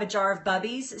 or you have a jar of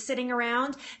bubbies sitting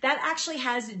around, that actually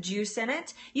has juice in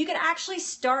it. You can actually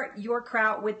start your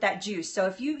kraut with that juice. So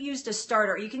if you used a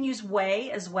starter, you can use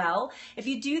whey as well. If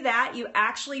you do that, you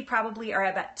actually probably are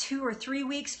about 2 or 3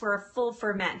 weeks for a full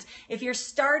ferment. If you're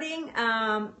starting,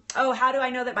 oh, how do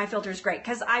I know that my filter is great?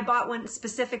 Because I bought one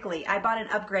specifically. I bought an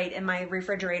upgrade in my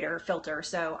refrigerator filter,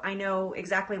 so I know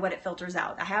exactly what it filters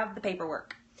out. I have the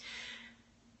paperwork.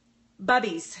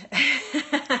 Bubbies.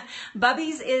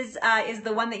 Bubbies is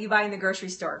the one that you buy in the grocery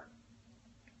store.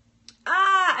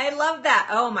 Ah, I love that.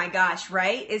 Oh my gosh,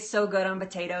 right? It's so good on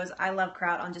potatoes. I love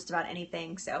kraut on just about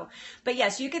anything. So, but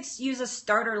yes, you could use a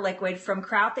starter liquid from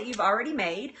kraut that you've already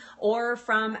made, or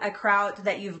from a kraut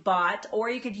that you've bought,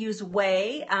 or you could use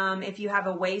whey. If you have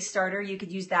a whey starter, you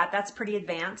could use that. That's pretty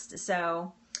advanced.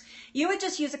 So you would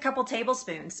just use a couple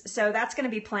tablespoons. So that's going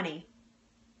to be plenty.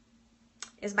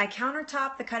 Is my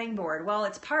countertop the cutting board? Well,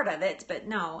 it's part of it, but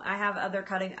no, I have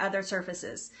other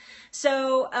surfaces.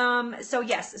 So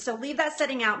yes, so leave that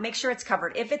setting out, make sure it's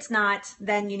covered. If it's not,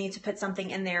 then you need to put something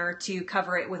in there to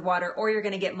cover it with water, or you're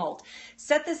going to get mold.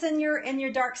 Set this in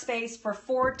your dark space for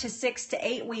 4 to 6 to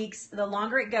 8 weeks. The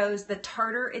longer it goes, the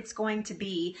tartar it's going to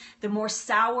be, the more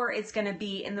sour it's going to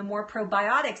be, and the more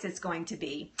probiotics it's going to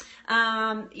be.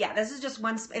 Yeah, this is just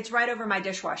one, it's right over my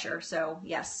dishwasher. So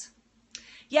yes.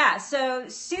 Yeah, so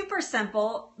super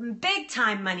simple, big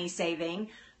time money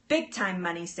saving, big time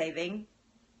money saving.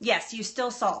 Yes, you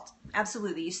still salt.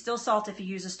 Absolutely. You still salt if you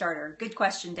use a starter. Good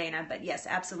question, Dana, but yes,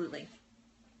 absolutely.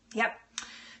 Yep.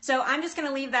 So I'm just going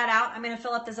to leave that out. I'm going to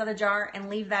fill up this other jar and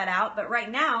leave that out. But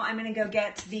right now I'm going to go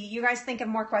get you guys think of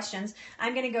more questions.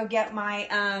 I'm going to go get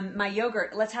my, my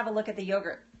yogurt. Let's have a look at the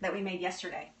yogurt that we made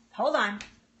yesterday. Hold on.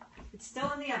 It's still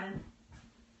in the oven.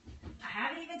 I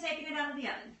haven't even taken it out of the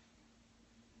oven.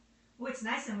 Oh, it's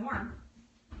nice and warm.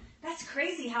 That's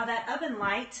crazy how that oven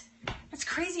light,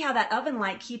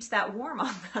 keeps that warm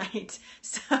all night.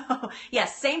 So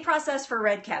yes, same process for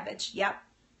red cabbage. Yep.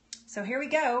 So here we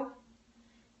go.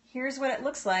 Here's what it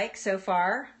looks like so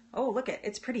far. Oh, look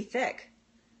it's pretty thick.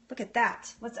 Look at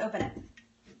that. Let's open it.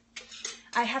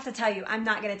 I have to tell you, I'm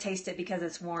not going to taste it because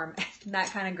it's warm.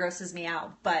 That kind of grosses me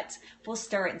out, but we'll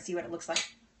stir it and see what it looks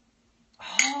like.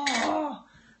 Oh,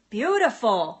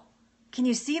 beautiful. Can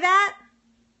you see that?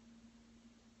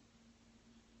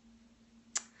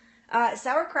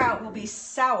 Sauerkraut will be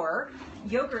sour.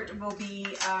 Yogurt will be,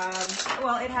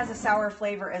 well, it has a sour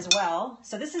flavor as well.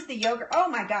 So this is the yogurt. Oh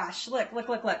my gosh, look, look,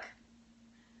 look, look.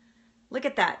 Look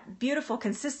at that beautiful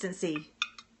consistency.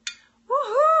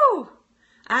 Woohoo!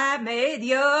 I made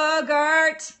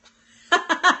yogurt.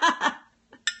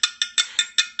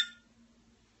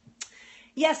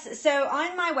 Yes, so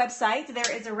on my website,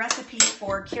 there is a recipe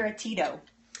for Curatito.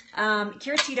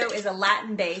 Curatito is a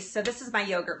Latin base. So this is my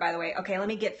yogurt, by the way. Okay, let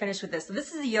me get finished with this. So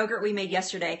this is the yogurt we made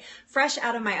yesterday, fresh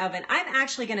out of my oven. I'm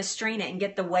actually going to strain it and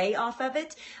get the whey off of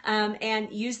it,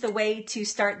 and use the whey to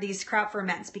start these kraut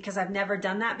ferments because I've never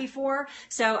done that before.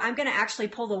 So I'm going to actually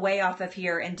pull the whey off of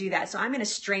here and do that. So I'm going to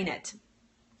strain it.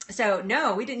 So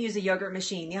no, we didn't use a yogurt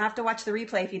machine. You'll have to watch the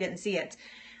replay if you didn't see it.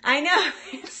 I know,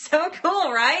 it's so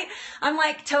cool, right? I'm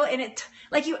like, and it,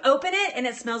 like you open it and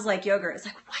it smells like yogurt. It's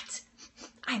like, what?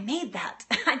 I made that.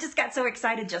 I just got so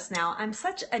excited just now. I'm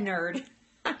such a nerd.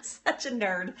 I'm such a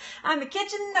nerd. I'm a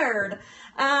kitchen nerd.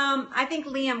 I think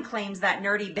Liam claims that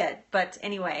nerdy bit, but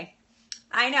anyway,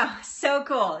 I know, so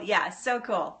cool. Yeah, so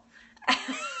cool.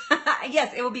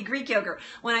 Yes, it will be Greek yogurt.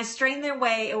 When I strain their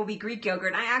whey, it will be Greek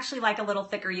yogurt. And I actually like a little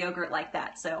thicker yogurt like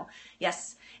that. So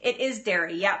yes, it is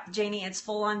dairy. Yep, Janie, it's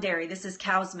full on dairy. This is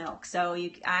cow's milk. So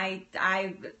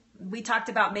we talked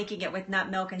about making it with nut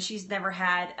milk, and she's never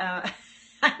had,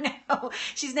 I know,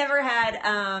 she's never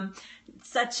had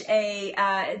such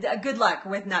a good luck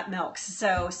with nut milks.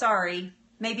 So sorry.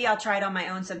 Maybe I'll try it on my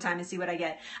own sometime and see what I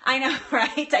get. I know,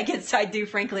 right? I do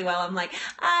frankly well. I'm like,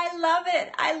 I love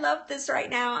it. I love this right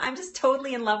now. I'm just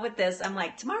totally in love with this. I'm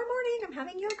like, tomorrow morning I'm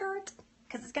having yogurt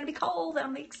because it's going to be cold and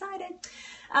I'm excited.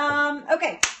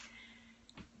 Okay.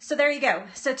 So there you go.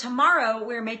 So tomorrow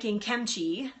we're making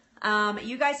kimchi.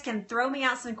 You guys can throw me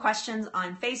out some questions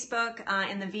on Facebook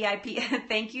in the VIP.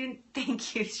 Thank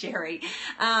you, Sherry.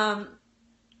 I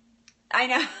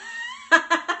know.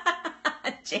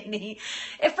 Janie,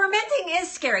 if fermenting is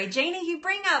scary, Janie, you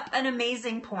bring up an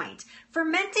amazing point.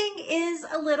 Fermenting is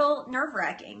a little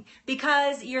nerve-wracking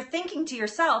because you're thinking to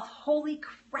yourself, holy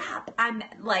crap, I'm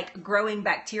like growing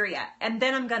bacteria and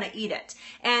then I'm going to eat it.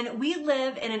 And we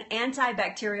live in an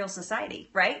antibacterial society,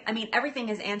 right? I mean, everything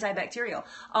is antibacterial.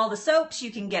 All the soaps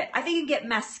you can get, I think you can get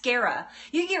mascara,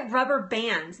 you can get rubber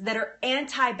bands that are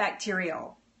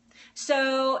antibacterial.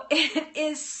 So it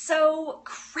is so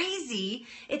crazy.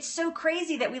 It's so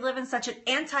crazy that we live in such an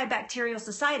antibacterial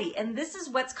society. And this is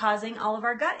what's causing all of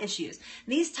our gut issues.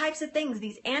 These types of things,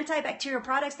 these antibacterial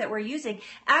products that we're using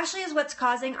actually is what's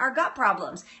causing our gut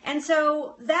problems. And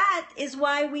so that is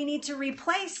why we need to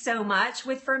replace so much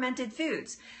with fermented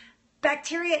foods.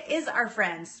 Bacteria is our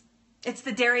friends. It's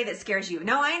the dairy that scares you.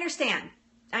 No, I understand.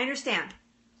 I understand.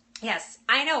 Yes,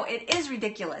 I know it is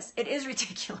ridiculous. It is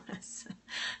ridiculous.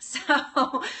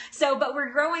 But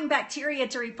we're growing bacteria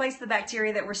to replace the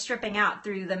bacteria that we're stripping out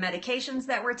through the medications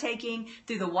that we're taking,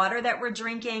 through the water that we're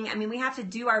drinking. I mean, we have to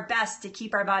do our best to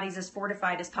keep our bodies as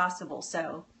fortified as possible.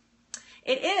 So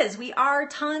it is. We are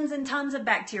tons and tons of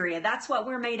bacteria. That's what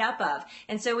we're made up of.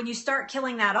 And so when you start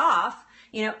killing that off,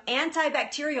 you know,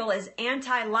 antibacterial is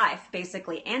anti-life,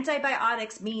 basically.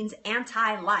 Antibiotics means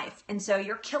anti-life. And so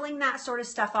you're killing that sort of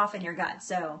stuff off in your gut.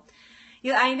 So,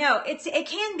 yeah, I know it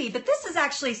can be, but this is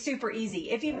actually super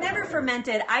easy. If you've never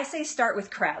fermented, I say start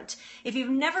with kraut. If you've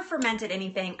never fermented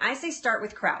anything, I say start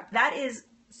with kraut. That is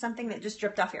something that just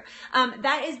dripped off here.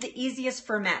 That is the easiest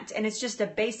ferment, and it's just a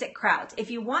basic kraut. If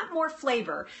you want more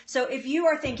flavor, so if you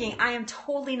are thinking, I am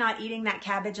totally not eating that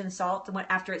cabbage and salt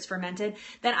after it's fermented,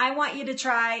 then I want you to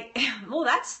try, well,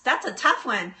 that's a tough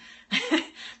one.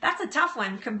 That's a tough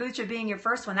one, kombucha being your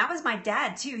first one. That was my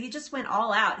dad too. He just went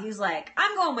all out. He's like,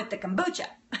 I'm going with the kombucha.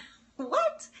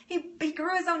 What? He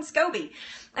grew his own SCOBY.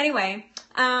 Anyway,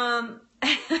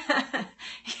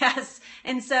 yes,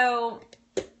 and so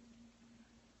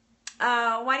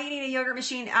why do you need a yogurt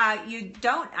machine?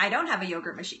 I don't have a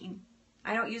yogurt machine.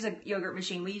 I don't use a yogurt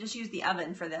machine. We just use the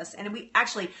oven for this. And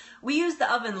we use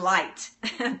the oven light.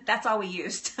 That's all we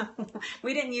used.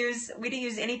 we didn't use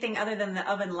anything other than the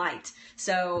oven light.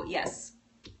 So yes.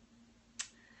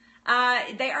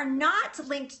 They are not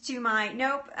linked to my,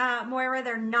 nope, Moira,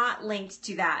 they're not linked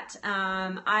to that.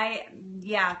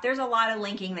 Yeah, there's a lot of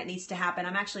linking that needs to happen.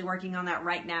 I'm actually working on that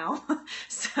right now.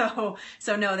 So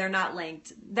no, they're not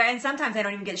linked. And sometimes they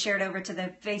don't even get shared over to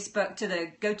the Facebook, to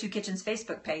the Go-To Kitchens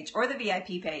Facebook page or the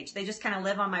VIP page. They just kind of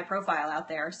live on my profile out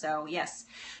there. So yes.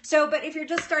 But if you're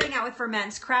just starting out with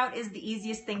ferments, kraut is the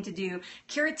easiest thing to do.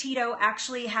 Curatito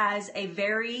actually has a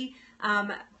very,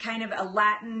 kind of a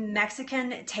Latin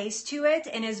Mexican taste to it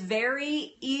and is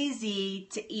very easy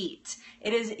to eat.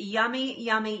 It is yummy,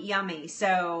 yummy, yummy.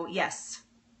 So yes.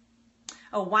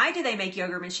 Oh, why do they make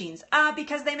yogurt machines?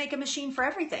 Because they make a machine for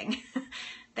everything.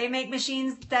 They make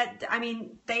machines that, I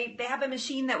mean, they have a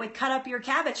machine that would cut up your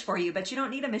cabbage for you, but you don't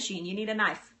need a machine. You need a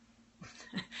knife.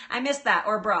 I missed that,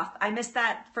 or broth. I missed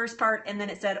that first part and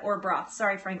then it said or broth.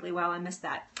 Sorry, Frankly Well, I missed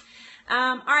that.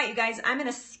 All right, you guys, I'm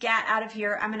going to scat out of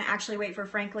here. I'm going to actually wait for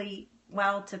Frankly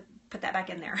Well to put that back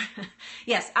in there.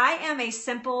 Yes, I am a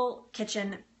simple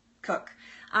kitchen cook.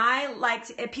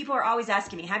 People are always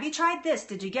asking me, have you tried this?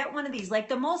 Did you get one of these? Like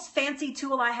the most fancy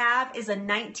tool I have is a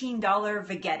 $19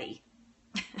 Veggetti.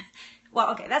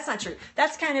 Well, okay, that's not true.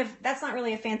 That's not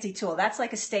really a fancy tool. That's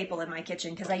like a staple in my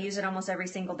kitchen because I use it almost every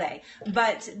single day.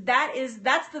 But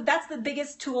that's the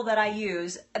biggest tool that I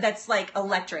use that's like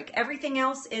electric. Everything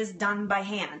else is done by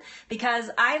hand because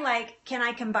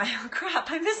oh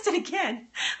crap, I missed it again.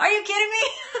 Are you kidding me?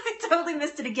 I totally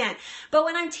missed it again. But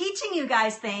when I'm teaching you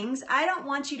guys things, I don't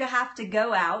want you to have to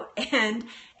go out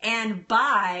and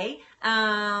buy,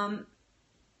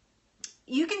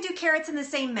 You can do carrots in the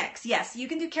same mix. Yes, you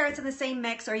can do carrots in the same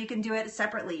mix, or you can do it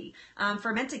separately.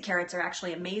 Fermented carrots are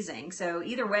actually amazing. So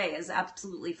either way is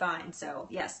absolutely fine. So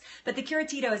yes, but the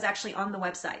Curatito is actually on the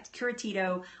website.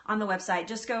 Curatito on the website.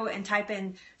 Just go and type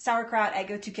in sauerkraut at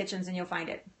Go To Kitchens and you'll find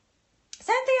it.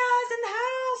 Cynthia's in the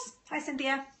house. Hi,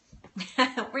 Cynthia.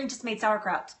 We just made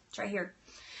sauerkraut. It's right here.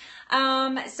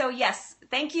 So yes,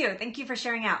 thank you. Thank you for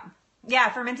sharing out. Yeah,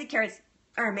 fermented carrots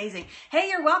are amazing. Hey,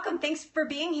 you're welcome. Thanks for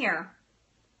being here.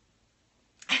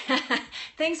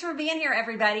 Thanks for being here,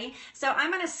 everybody. So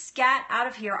I'm going to scat out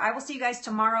of here. I will see you guys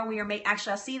tomorrow.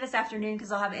 Actually, I'll see you this afternoon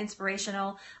because I'll have an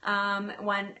inspirational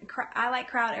one. I like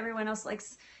kraut. Everyone else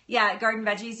likes, yeah, garden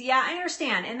veggies. Yeah, I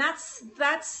understand. And that's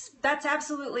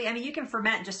absolutely, I mean, you can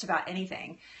ferment just about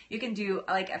anything. You can do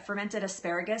like a fermented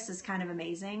asparagus is kind of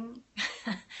amazing.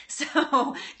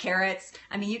 So carrots,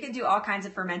 I mean, you can do all kinds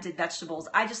of fermented vegetables.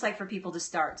 I just like for people to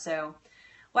start. So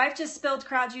wife just spilled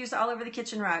kraut juice all over the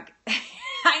kitchen rug.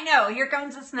 I know, here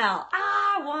comes the smell.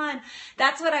 Ah, one.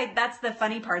 That's the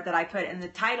funny part that I put in the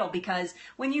title, because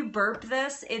when you burp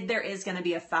this, there is going to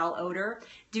be a foul odor.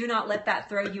 Do not let that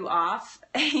throw you off.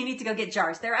 You need to go get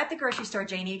jars. They're at the grocery store,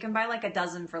 Janie. You can buy like a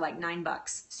dozen for like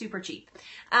 $9. Super cheap.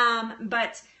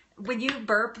 But when you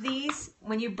burp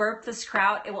this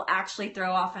kraut, it will actually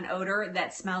throw off an odor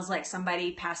that smells like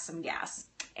somebody passed some gas.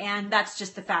 And that's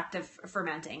just the fact of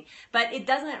fermenting. But it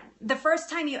doesn't, the first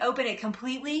time you open it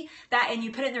completely, and you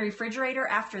put it in the refrigerator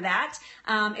after that,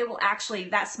 it will actually,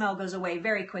 that smell goes away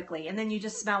very quickly. And then you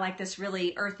just smell like this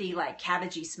really earthy, like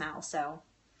cabbagey smell. So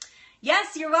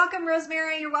yes, you're welcome,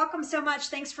 Rosemary. You're welcome so much.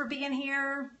 Thanks for being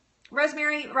here.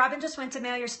 Rosemary, Robin just went to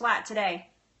mail your splat today.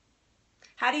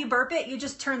 How do you burp it? You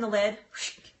just turn the lid.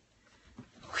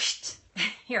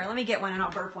 Here, let me get one and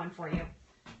I'll burp one for you.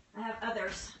 I have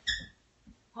others.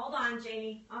 Hold on,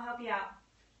 Jamie. I'll help you out.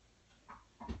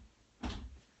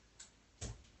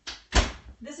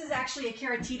 This is actually a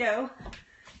Curatito.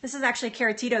 This is actually a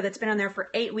Curatito that's been on there for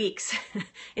 8 weeks.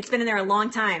 It's been in there a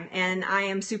long time, and I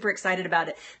am super excited about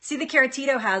it. See, the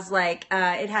Curatito has like,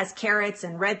 it has carrots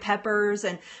and red peppers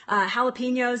and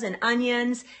jalapenos and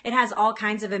onions. It has all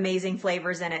kinds of amazing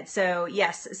flavors in it. So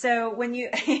yes, so when you,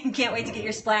 can't wait to get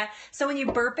your splat. So when you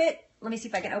burp it, let me see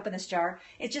if I can open this jar.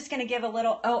 It's just going to give a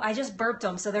little, oh, I just burped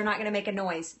them, so they're not going to make a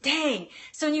noise. Dang.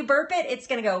 So when you burp it, it's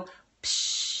going to go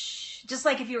psh, just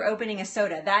like if you were opening a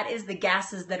soda. That is the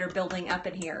gases that are building up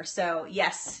in here. So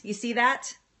yes, you see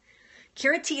that?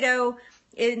 Curatito,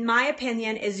 in my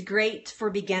opinion, is great for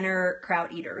beginner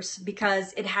kraut eaters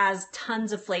because it has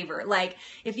tons of flavor. Like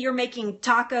if you're making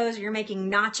tacos or you're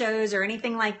making nachos or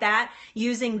anything like that,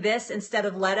 using this instead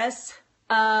of lettuce,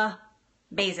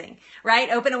 amazing, right?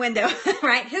 Open a window,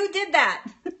 right? Who did that?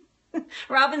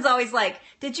 Robin's always like,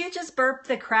 did you just burp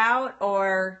the kraut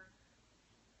or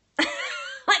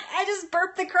like, I just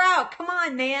burped the kraut. Come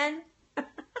on, man.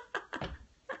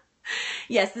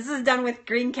 Yes, this is done with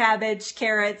green cabbage,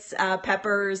 carrots,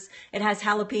 peppers. It has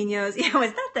jalapenos. You know,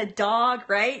 is that the dog,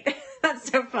 right? That's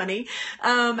so funny.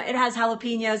 It has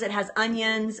jalapenos. It has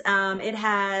onions. It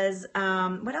has,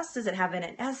 what else does it have in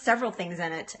it? It has several things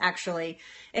in it, actually.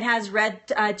 It has red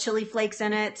chili flakes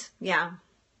in it. Yeah.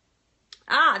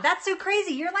 Ah, that's so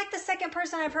crazy. You're like the second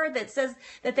person I've heard that says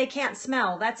that they can't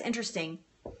smell. That's interesting.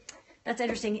 That's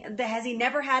interesting. Has he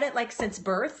never had it like since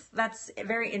birth? That's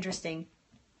very interesting.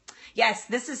 Yes,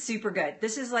 this is super good.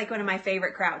 This is like one of my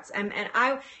favorite krauts. And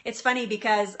it's funny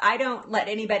because I don't let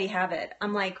anybody have it.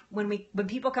 I'm like, when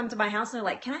people come to my house and they're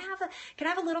like, can I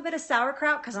have a little bit of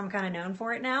sauerkraut? Cause I'm kind of known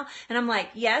for it now. And I'm like,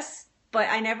 yes, but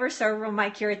I never serve them my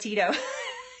Curatito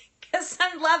cause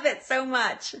I love it so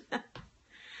much.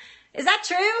 Is that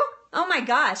true? Oh my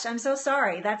gosh. I'm so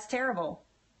sorry. That's terrible.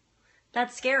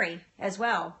 That's scary as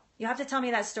well. You'll have to tell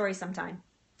me that story sometime.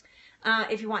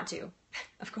 If you want to,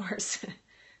 of course.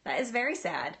 That is very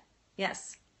sad.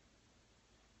 Yes.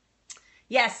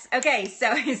 Yes. Okay.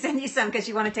 So I send you some because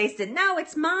you want to taste it. No,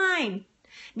 it's mine.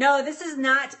 No, this is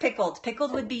not pickled.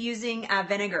 Pickled would be using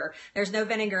vinegar. There's no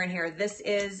vinegar in here. This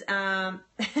is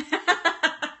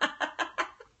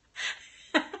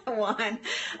one.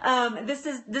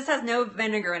 This has no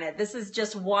vinegar in it. This is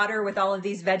just water with all of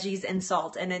these veggies and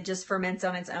salt, and it just ferments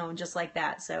on its own, just like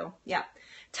that. So yeah.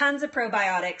 Tons of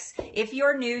probiotics. If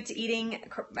you're new to eating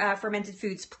fermented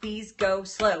foods, please go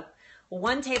slow.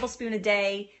 1 tablespoon a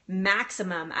day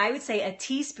maximum. I would say a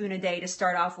teaspoon a day to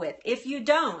start off with. If you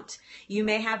don't, you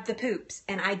may have the poops.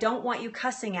 And I don't want you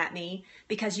cussing at me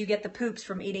because you get the poops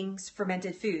from eating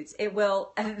fermented foods. It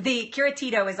will, the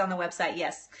Curatito is on the website,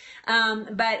 yes.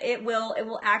 But it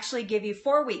will actually give you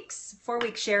 4 weeks. 4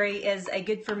 weeks sherry is a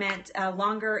good ferment.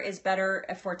 Longer is better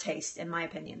for taste, in my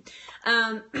opinion.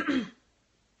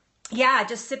 Yeah,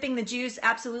 just sipping the juice.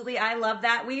 Absolutely. I love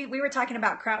that. We were talking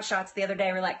about kraut shots the other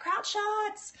day. We're like, kraut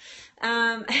shots.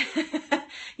 Um,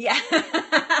 yeah.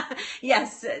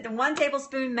 Yes. 1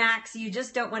 tablespoon max. You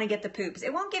just don't want to get the poops.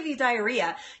 It won't give you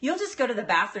diarrhea. You'll just go to the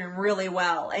bathroom really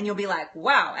well and you'll be like,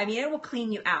 wow. I mean, it will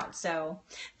clean you out. So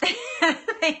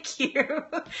thank you.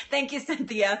 Thank you,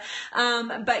 Cynthia.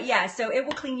 But yeah, so it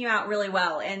will clean you out really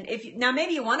well. And now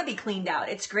maybe you want to be cleaned out.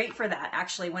 It's great for that.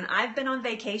 Actually, when I've been on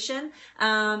vacation,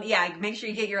 yeah, make sure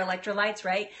you get your electrolytes,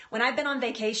 right? When I've been on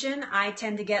vacation, I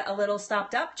tend to get a little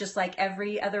stopped up, just like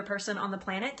every other person on the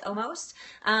planet, almost.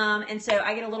 And so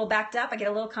I get a little backed up. I get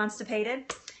a little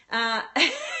constipated. I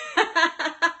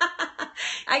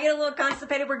get a little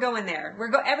constipated. We're going there.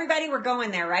 Everybody, we're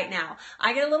going there right now.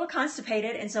 I get a little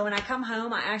constipated. And so when I come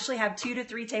home, I actually have 2 to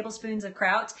 3 tablespoons of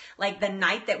kraut, like the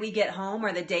night that we get home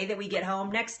or the day that we get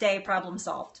home. Next day, problem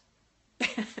solved.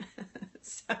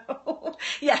 So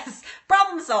yes,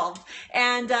 problem solved.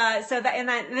 And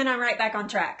then I'm right back on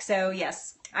track. So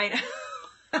yes, I know.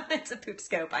 It's a poop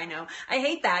scope. I know. I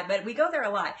hate that, but we go there a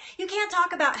lot. You can't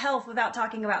talk about health without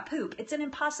talking about poop. It's an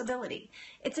impossibility.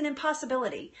 It's an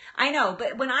impossibility. I know,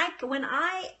 but when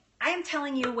I am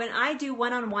telling you, when I do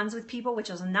one-on-ones with people, which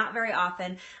is not very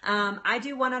often, I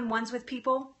do one-on-ones with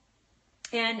people.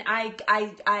 And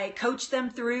I coach them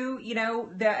through, you know,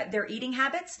 their eating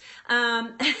habits.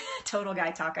 Total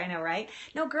guy talk, I know, right?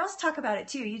 No, girls talk about it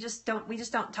too. We just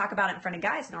don't talk about it in front of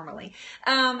guys normally.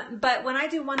 But when I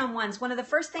do one-on-ones, one of the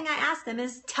first thing I ask them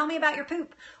is, tell me about your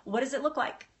poop. What does it look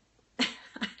like?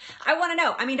 I want to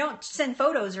know. I mean, don't send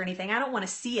photos or anything. I don't want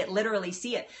to see it, literally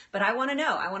see it, but I want to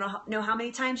know. I want to know how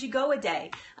many times you go a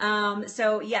day.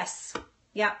 So yes.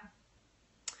 Yeah.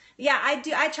 Yeah, I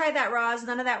do. I tried that, Roz.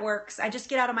 None of that works. I just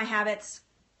get out of my habits.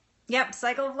 Yep,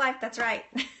 cycle of life. That's right.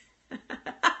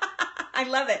 I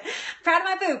love it. Proud of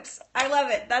my poops. I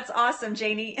love it. That's awesome,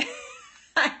 Janie.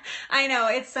 I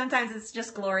know. Sometimes it's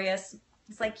just glorious.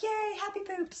 It's like, yay, happy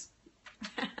poops.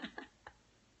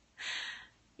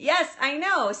 Yes, I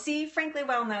know. See, Frankly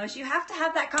Well knows you have to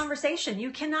have that conversation.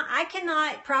 I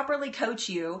cannot properly coach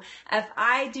you if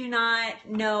I do not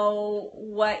know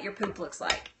what your poop looks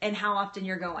like and how often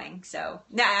you're going. So,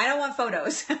 nah, I don't want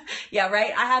photos. Yeah,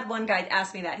 right. I had one guy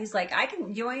ask me that. He's like,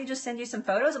 you want me to just send you some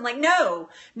photos? I'm like, no.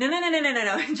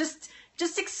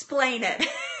 Just explain it.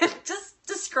 Just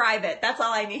describe it. That's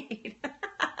all I need.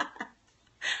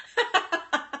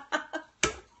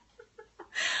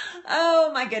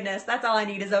 Oh my goodness, that's all I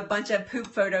need is a bunch of poop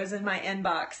photos in my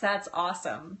inbox. That's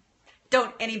awesome.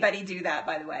 Don't anybody do that,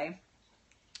 by the way.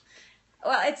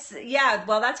 Well, that's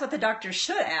what the doctors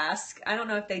should ask. I don't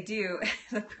know if they do.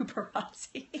 The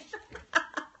pooperazzi.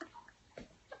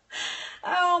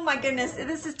 Oh my goodness,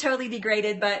 this is totally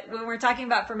degraded, but when we're talking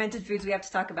about fermented foods, we have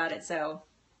to talk about it, so.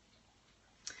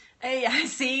 Yeah,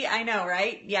 see, I know,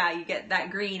 right? Yeah, you get that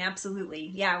green,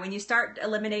 absolutely. Yeah, when you start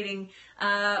eliminating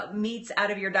meats out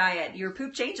of your diet, your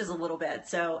poop changes a little bit.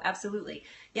 So absolutely.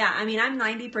 Yeah, I mean, I'm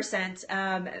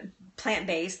 90%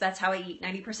 plant-based. That's how I eat,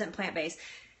 90% plant-based.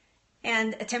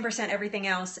 And 10% everything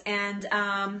else. And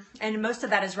most of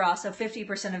that is raw. So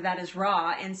 50% of that is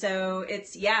raw. And so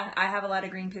I have a lot of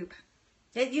green poop.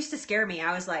 It used to scare me.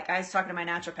 I was talking to my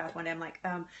naturopath one day. I'm like,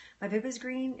 my poop is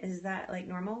green. Is that like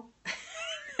normal?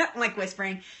 I'm like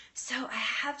whispering, so I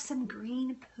have some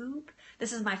green poop.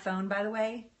 This is my phone, by the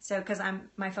way. So, because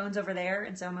my phone's over there,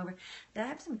 and so I'm over. Did I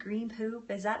have some green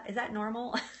poop? Is that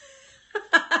normal?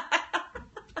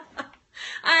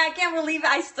 I can't believe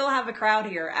I still have a crowd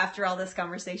here after all this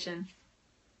conversation.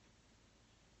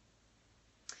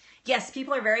 Yes,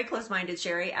 people are very close-minded,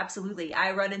 Sherry. Absolutely.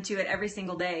 I run into it every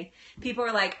single day. People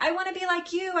are like, I want to be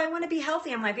like you. I want to be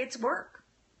healthy. I'm like, it's work.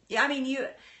 Yeah, I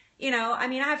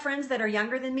mean, I have friends that are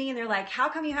younger than me and they're like, how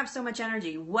come you have so much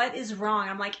energy? What is wrong?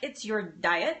 I'm like, it's your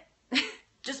diet.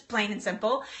 Just plain and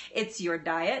simple. It's your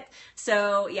diet.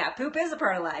 So yeah, poop is a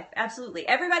part of life. Absolutely.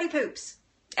 Everybody poops.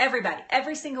 Everybody.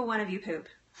 Every single one of you poop.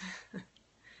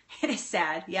 It is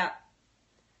sad. Yeah.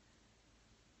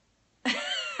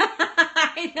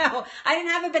 I know. I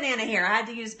didn't have a banana here. I had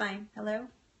to use mine. Hello?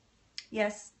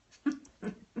 Yes.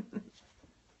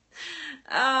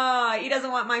 Oh, he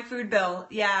doesn't want my food bill.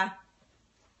 Yeah.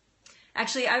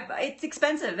 Actually, it's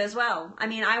expensive as well. I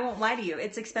mean, I won't lie to you.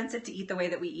 It's expensive to eat the way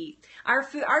that we eat.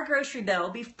 Our grocery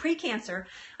bill, pre-cancer,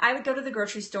 I would go to the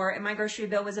grocery store and my grocery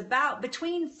bill was about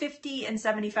between $50 and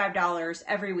 $75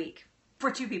 every week for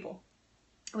 2 people.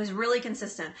 It was really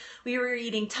consistent. We were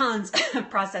eating tons of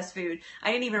processed food.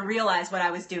 I didn't even realize what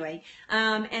I was doing.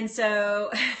 And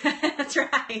so that's right.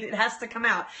 It has to come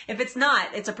out. If it's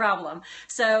not, it's a problem.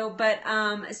 So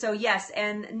yes.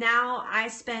 And now I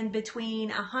spend between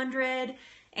 $100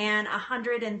 and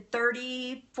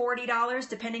 $130, $40,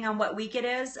 depending on what week it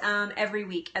is, every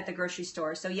week at the grocery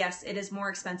store. So yes, it is more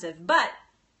expensive, but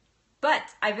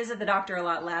I visit the doctor a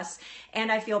lot less,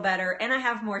 and I feel better, and I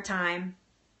have more time.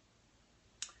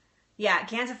 Yeah,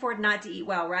 can't afford not to eat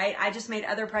well, right? I just made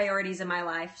other priorities in my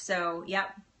life. So,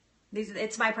 yep,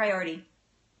 it's my priority.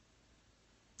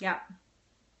 Yep.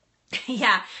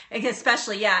 Yeah,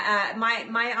 especially, yeah.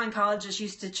 My oncologist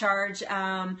used to charge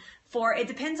for, it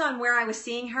depends on where I was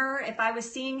seeing her. If I was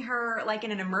seeing her like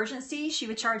in an emergency, she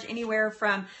would charge anywhere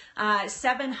from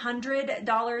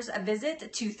 $700 a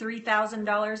visit to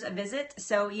 $3,000 a visit.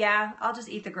 So yeah, I'll just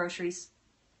eat the groceries.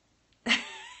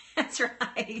 That's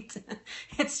right.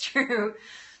 It's true.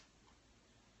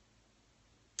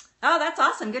 Oh, that's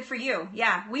awesome. Good for you.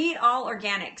 Yeah, we eat all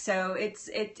organic, so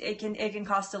it can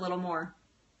cost a little more.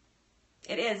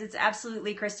 It is. It's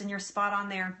absolutely, Kristen, you're spot on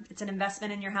there. It's an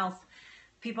investment in your health.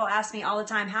 People ask me all the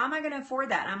time, how am I going to afford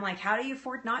that? And I'm like, how do you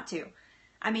afford not to?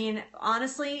 I mean,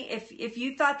 honestly, if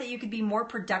you thought that you could be more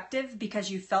productive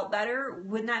because you felt better,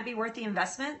 wouldn't that be worth the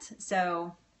investment?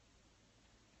 So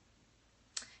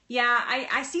yeah,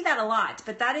 I see that a lot,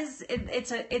 but that is,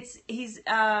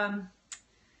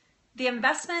 the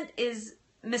investment is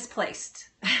misplaced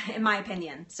in my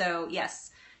opinion. So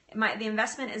yes, the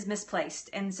investment is misplaced.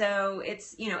 And so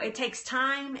it's, it takes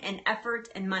time and effort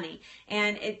and money.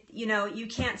 And you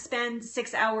can't spend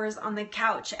 6 hours on the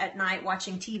couch at night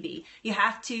watching TV. You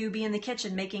have to be in the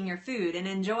kitchen making your food and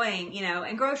enjoying,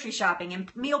 and grocery shopping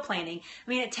and meal planning. I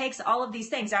mean, it takes all of these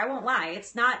things. I won't lie.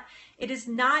 It is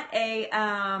not a,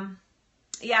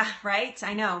 yeah, right.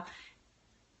 I know.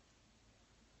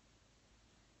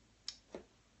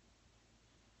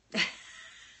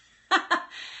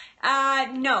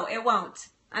 No, it won't.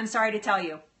 I'm sorry to tell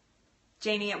you,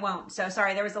 Janie, it won't. So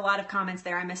sorry, there was a lot of comments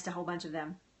there. I missed a whole bunch of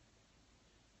them.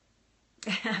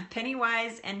 Penny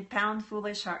wise and pound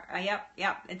foolish heart.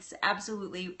 Yep. It's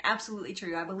absolutely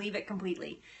true. I believe it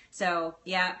completely. So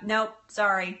yeah, nope,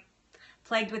 sorry.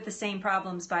 Plagued with the same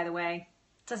problems, by the way.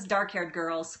 It's us dark-haired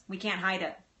girls. We can't hide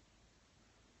it.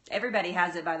 Everybody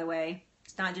has it, by the way.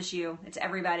 It's not just you. It's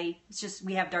everybody. It's just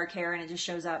we have dark hair and it just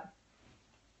shows up.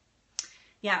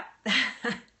 Yeah.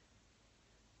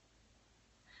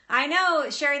 I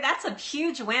know, Sherry, that's a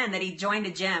huge win that he joined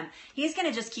a gym. He's going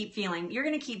to just keep you're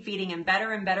going to keep feeding him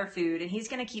better and better food, and he's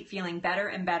going to keep feeling better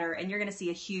and better, and you're going to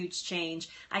see a huge change.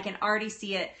 I can already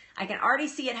see it. I can already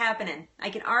see it happening.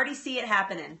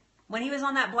 When he was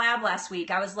on that blab last week,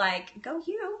 I was like, go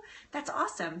you. That's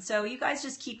awesome. So you guys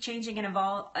just keep changing and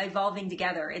evolving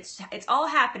together. It's all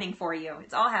happening for you.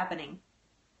 It's all happening.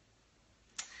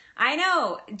 I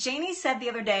know. Janie said the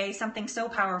other day something so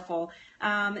powerful.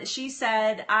 She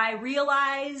said, I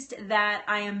realized that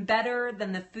I am better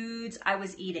than the foods I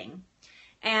was eating.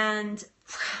 And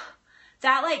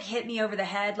that like hit me over the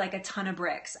head like a ton of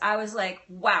bricks. I was like,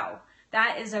 wow,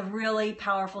 that is a really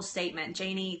powerful statement.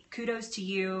 Janie, kudos to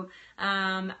you.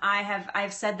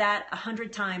 I've said that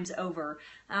 100 times over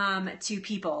to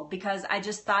people because I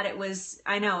just thought it was,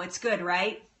 I know, it's good,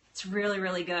 right? It's really,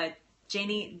 really good.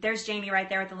 Janie, there's Janie right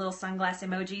there with the little sunglass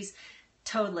emojis.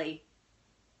 Totally.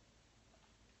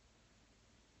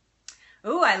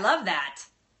 Ooh, I love that.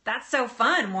 That's so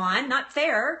fun, Juan. Not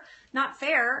fair. Not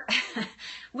fair.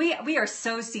 We are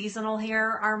so seasonal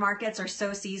here. Our markets are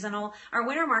so seasonal. Our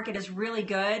winter market is really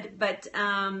good, but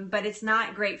it's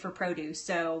not great for produce.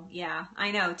 So yeah,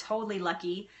 I know. Totally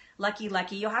lucky. Lucky.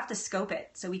 You'll have to scope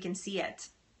it so we can see it.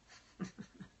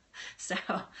 So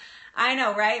I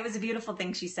know, right? It was a beautiful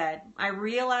thing she said. I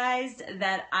realized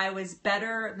that I was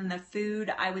better than the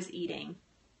food I was eating.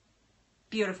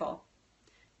 Beautiful.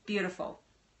 Beautiful.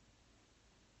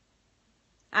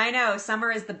 I know,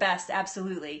 summer is the best,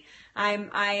 absolutely.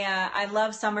 I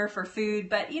love summer for food,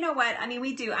 but you know what? I mean,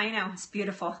 we do. I know, it's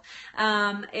beautiful.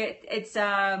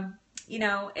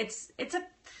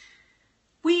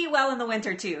 We eat well in the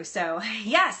winter too. So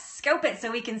yes, scope it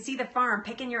so we can see the farm,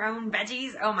 picking your own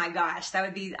veggies. Oh my gosh, that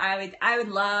would be, I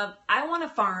want a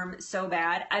farm so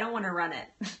bad. I don't want to run it.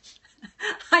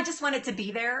 I just want it to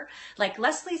be there, like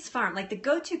Leslie's farm, like the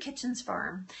Go-To Kitchens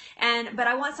farm. But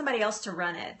I want somebody else to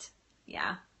run it.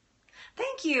 Yeah.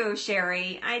 Thank you,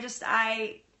 Sherry.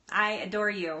 I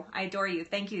adore you. I adore you.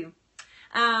 Thank you.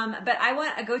 But I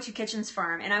want a Go-To Kitchens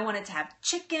farm, and I want it to have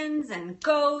chickens and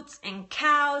goats and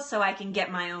cows so I can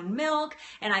get my own milk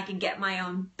and I can get my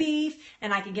own beef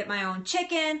and I can get my own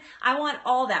chicken. I want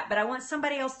all that, but I want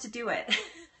somebody else to do it.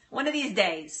 One of these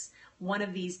days. I want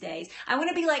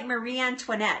to be like Marie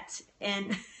Antoinette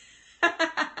and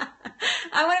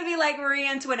I want to be like Marie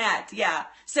Antoinette. Yeah.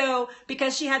 So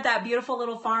because she had that beautiful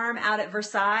little farm out at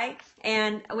Versailles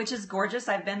and which is gorgeous.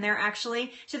 I've been there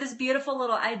actually. She had this beautiful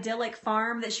little idyllic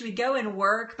farm that she would go and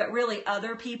work, but really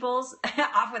other people's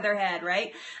off with her head,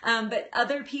 right? But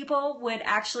other people would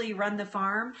actually run the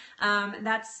farm.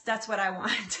 That's what I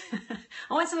want.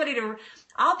 I want somebody to,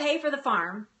 I'll pay for the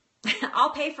farm. I'll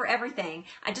pay for everything.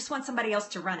 I just want somebody else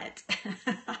to run it.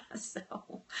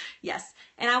 So yes.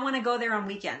 And I want to go there on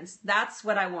weekends. That's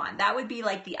what I want. That would be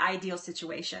like the ideal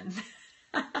situation.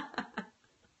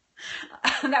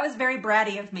 That was very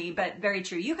bratty of me, but very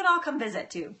true. You can all come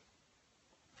visit too.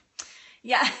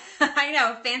 Yeah, I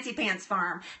know. Fancy Pants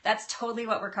Farm. That's totally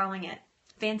what we're calling it.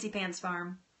 Fancy Pants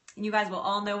Farm. And you guys will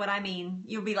all know what I mean.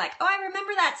 You'll be like, oh, I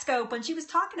remember that scope when she was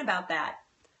talking about that.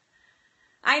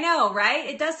 I know, right?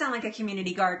 It does sound like a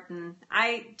community garden.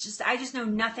 I just know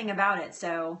nothing about it,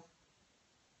 so.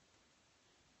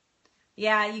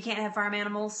 Yeah, you can't have farm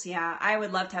animals. Yeah, I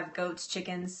would love to have goats,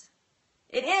 chickens.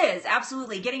 It is,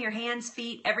 absolutely. Getting your hands,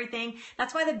 feet, everything.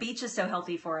 That's why the beach is so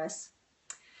healthy for us.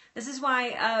 This is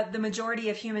why the majority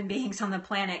of human beings on the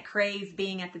planet crave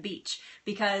being at the beach,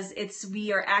 because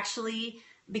we are actually,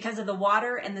 because of the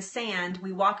water and the sand,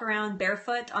 we walk around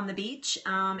barefoot on the beach,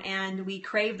 and we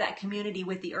crave that community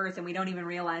with the earth, and we don't even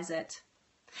realize it.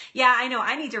 Yeah, I know.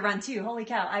 I need to run too. Holy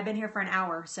cow. I've been here for an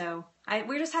hour, so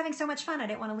we're just having so much fun. I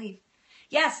didn't want to leave.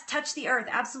 Yes, touch the earth.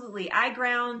 Absolutely. I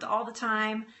ground all the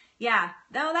time. Yeah,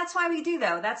 no, that's why we do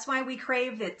though. That's why we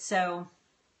crave it. So,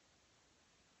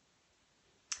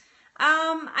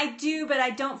 I do, but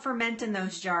I don't ferment in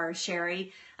those jars,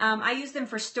 Sherry. I use them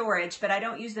for storage, but I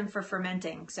don't use them for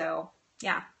fermenting. So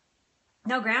yeah,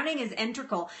 no, grounding is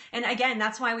integral. And again,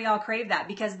 that's why we all crave that,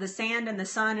 because the sand and the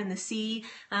sun and the sea,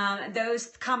 those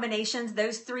combinations,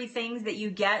 those three things that you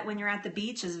get when you're at the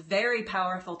beach is very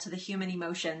powerful to the human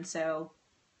emotion. So,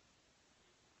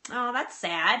 oh, that's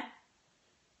sad.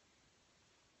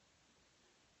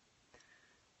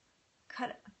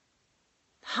 Cut.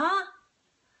 Huh?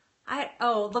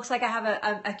 Oh, it looks like I have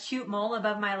a cute mole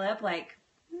above my lip, like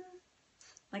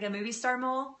a movie star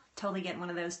mole. Totally getting one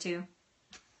of those too.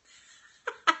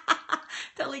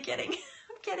 Totally kidding.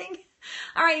 I'm kidding.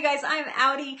 All right, you guys, I'm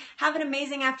outie. Have an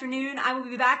amazing afternoon. I will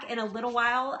be back in a little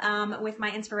while with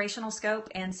my inspirational scope.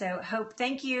 And so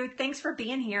thank you. Thanks for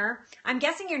being here. I'm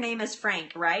guessing your name is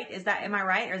Frank, right? Am I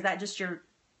right? Or is that just am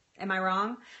I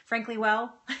wrong? Frankly,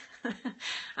 well,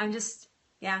 I'm just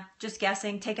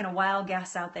guessing, taking a wild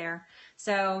guess out there.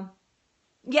 So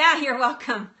yeah, you're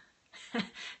welcome.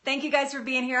 Thank you guys for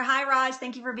being here. Hi, Raj.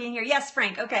 Thank you for being here. Yes,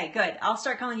 Frank. Okay, good. I'll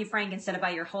start calling you Frank instead of by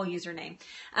your whole username.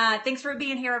 Thanks for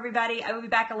being here, everybody. I will be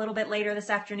back a little bit later this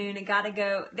afternoon. I gotta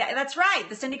go. That's right.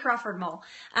 The Cindy Crawford mole.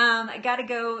 I gotta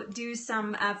go do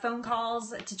some phone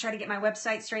calls to try to get my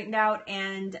website straightened out.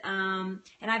 And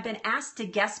I've been asked to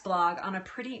guest blog on a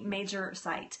pretty major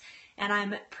site. And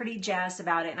I'm pretty jazzed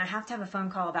about it. And I have to have a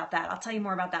phone call about that. I'll tell you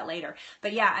more about that later.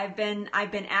 But yeah, I've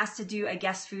been asked to do a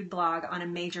guest food blog on a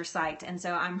major site. And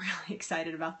so I'm really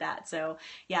excited about that. So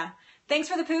yeah, thanks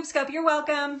for the poop scope. You're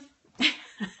welcome.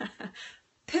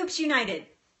 Poops United.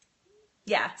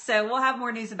 Yeah, so we'll have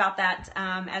more news about that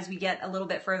as we get a little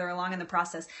bit further along in the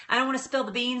process. I don't want to spill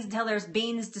the beans until there's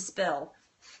beans to spill,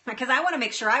 because I want to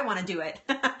make sure I want to do it.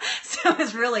 So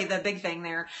it's really the big thing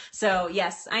there. So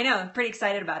yes, I know. I'm pretty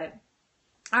excited about it.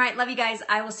 All right, love you guys.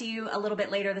 I will see you a little bit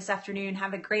later this afternoon.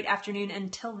 Have a great afternoon.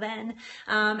 Until then,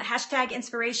 hashtag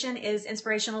inspiration is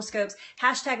inspirational scopes.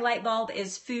 Hashtag light bulb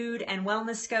is food and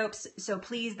wellness scopes. So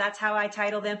please, that's how I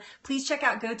title them. Please check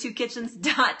out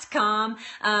go2kitchens.com.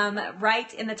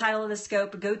 Right in the title of the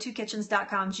scope,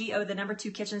 go2kitchens.com,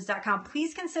 go2kitchens.com.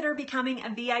 Please consider becoming a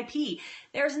VIP.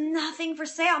 There's nothing for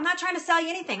sale. I'm not trying to sell you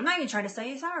anything. I'm not even trying to sell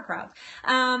you sauerkraut.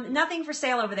 Nothing for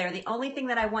sale over there. The only thing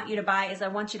that I want you to buy is I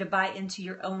want you to buy into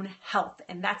your own health.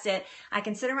 And that's it. I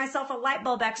consider myself a light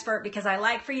bulb expert because I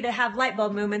like for you to have light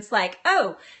bulb moments like,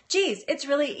 oh, geez, it's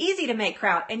really easy to make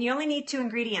kraut and you only need 2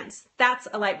 ingredients. That's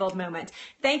a light bulb moment.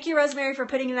 Thank you, Rosemary, for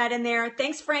putting that in there.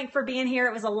 Thanks, Frank, for being here.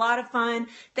 It was a lot of fun.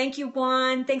 Thank you,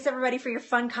 Juan. Thanks, everybody, for your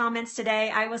fun comments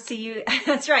today. I will see you.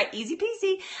 That's right. Easy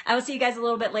peasy. I will see you guys a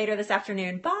little bit later this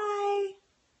afternoon. Bye.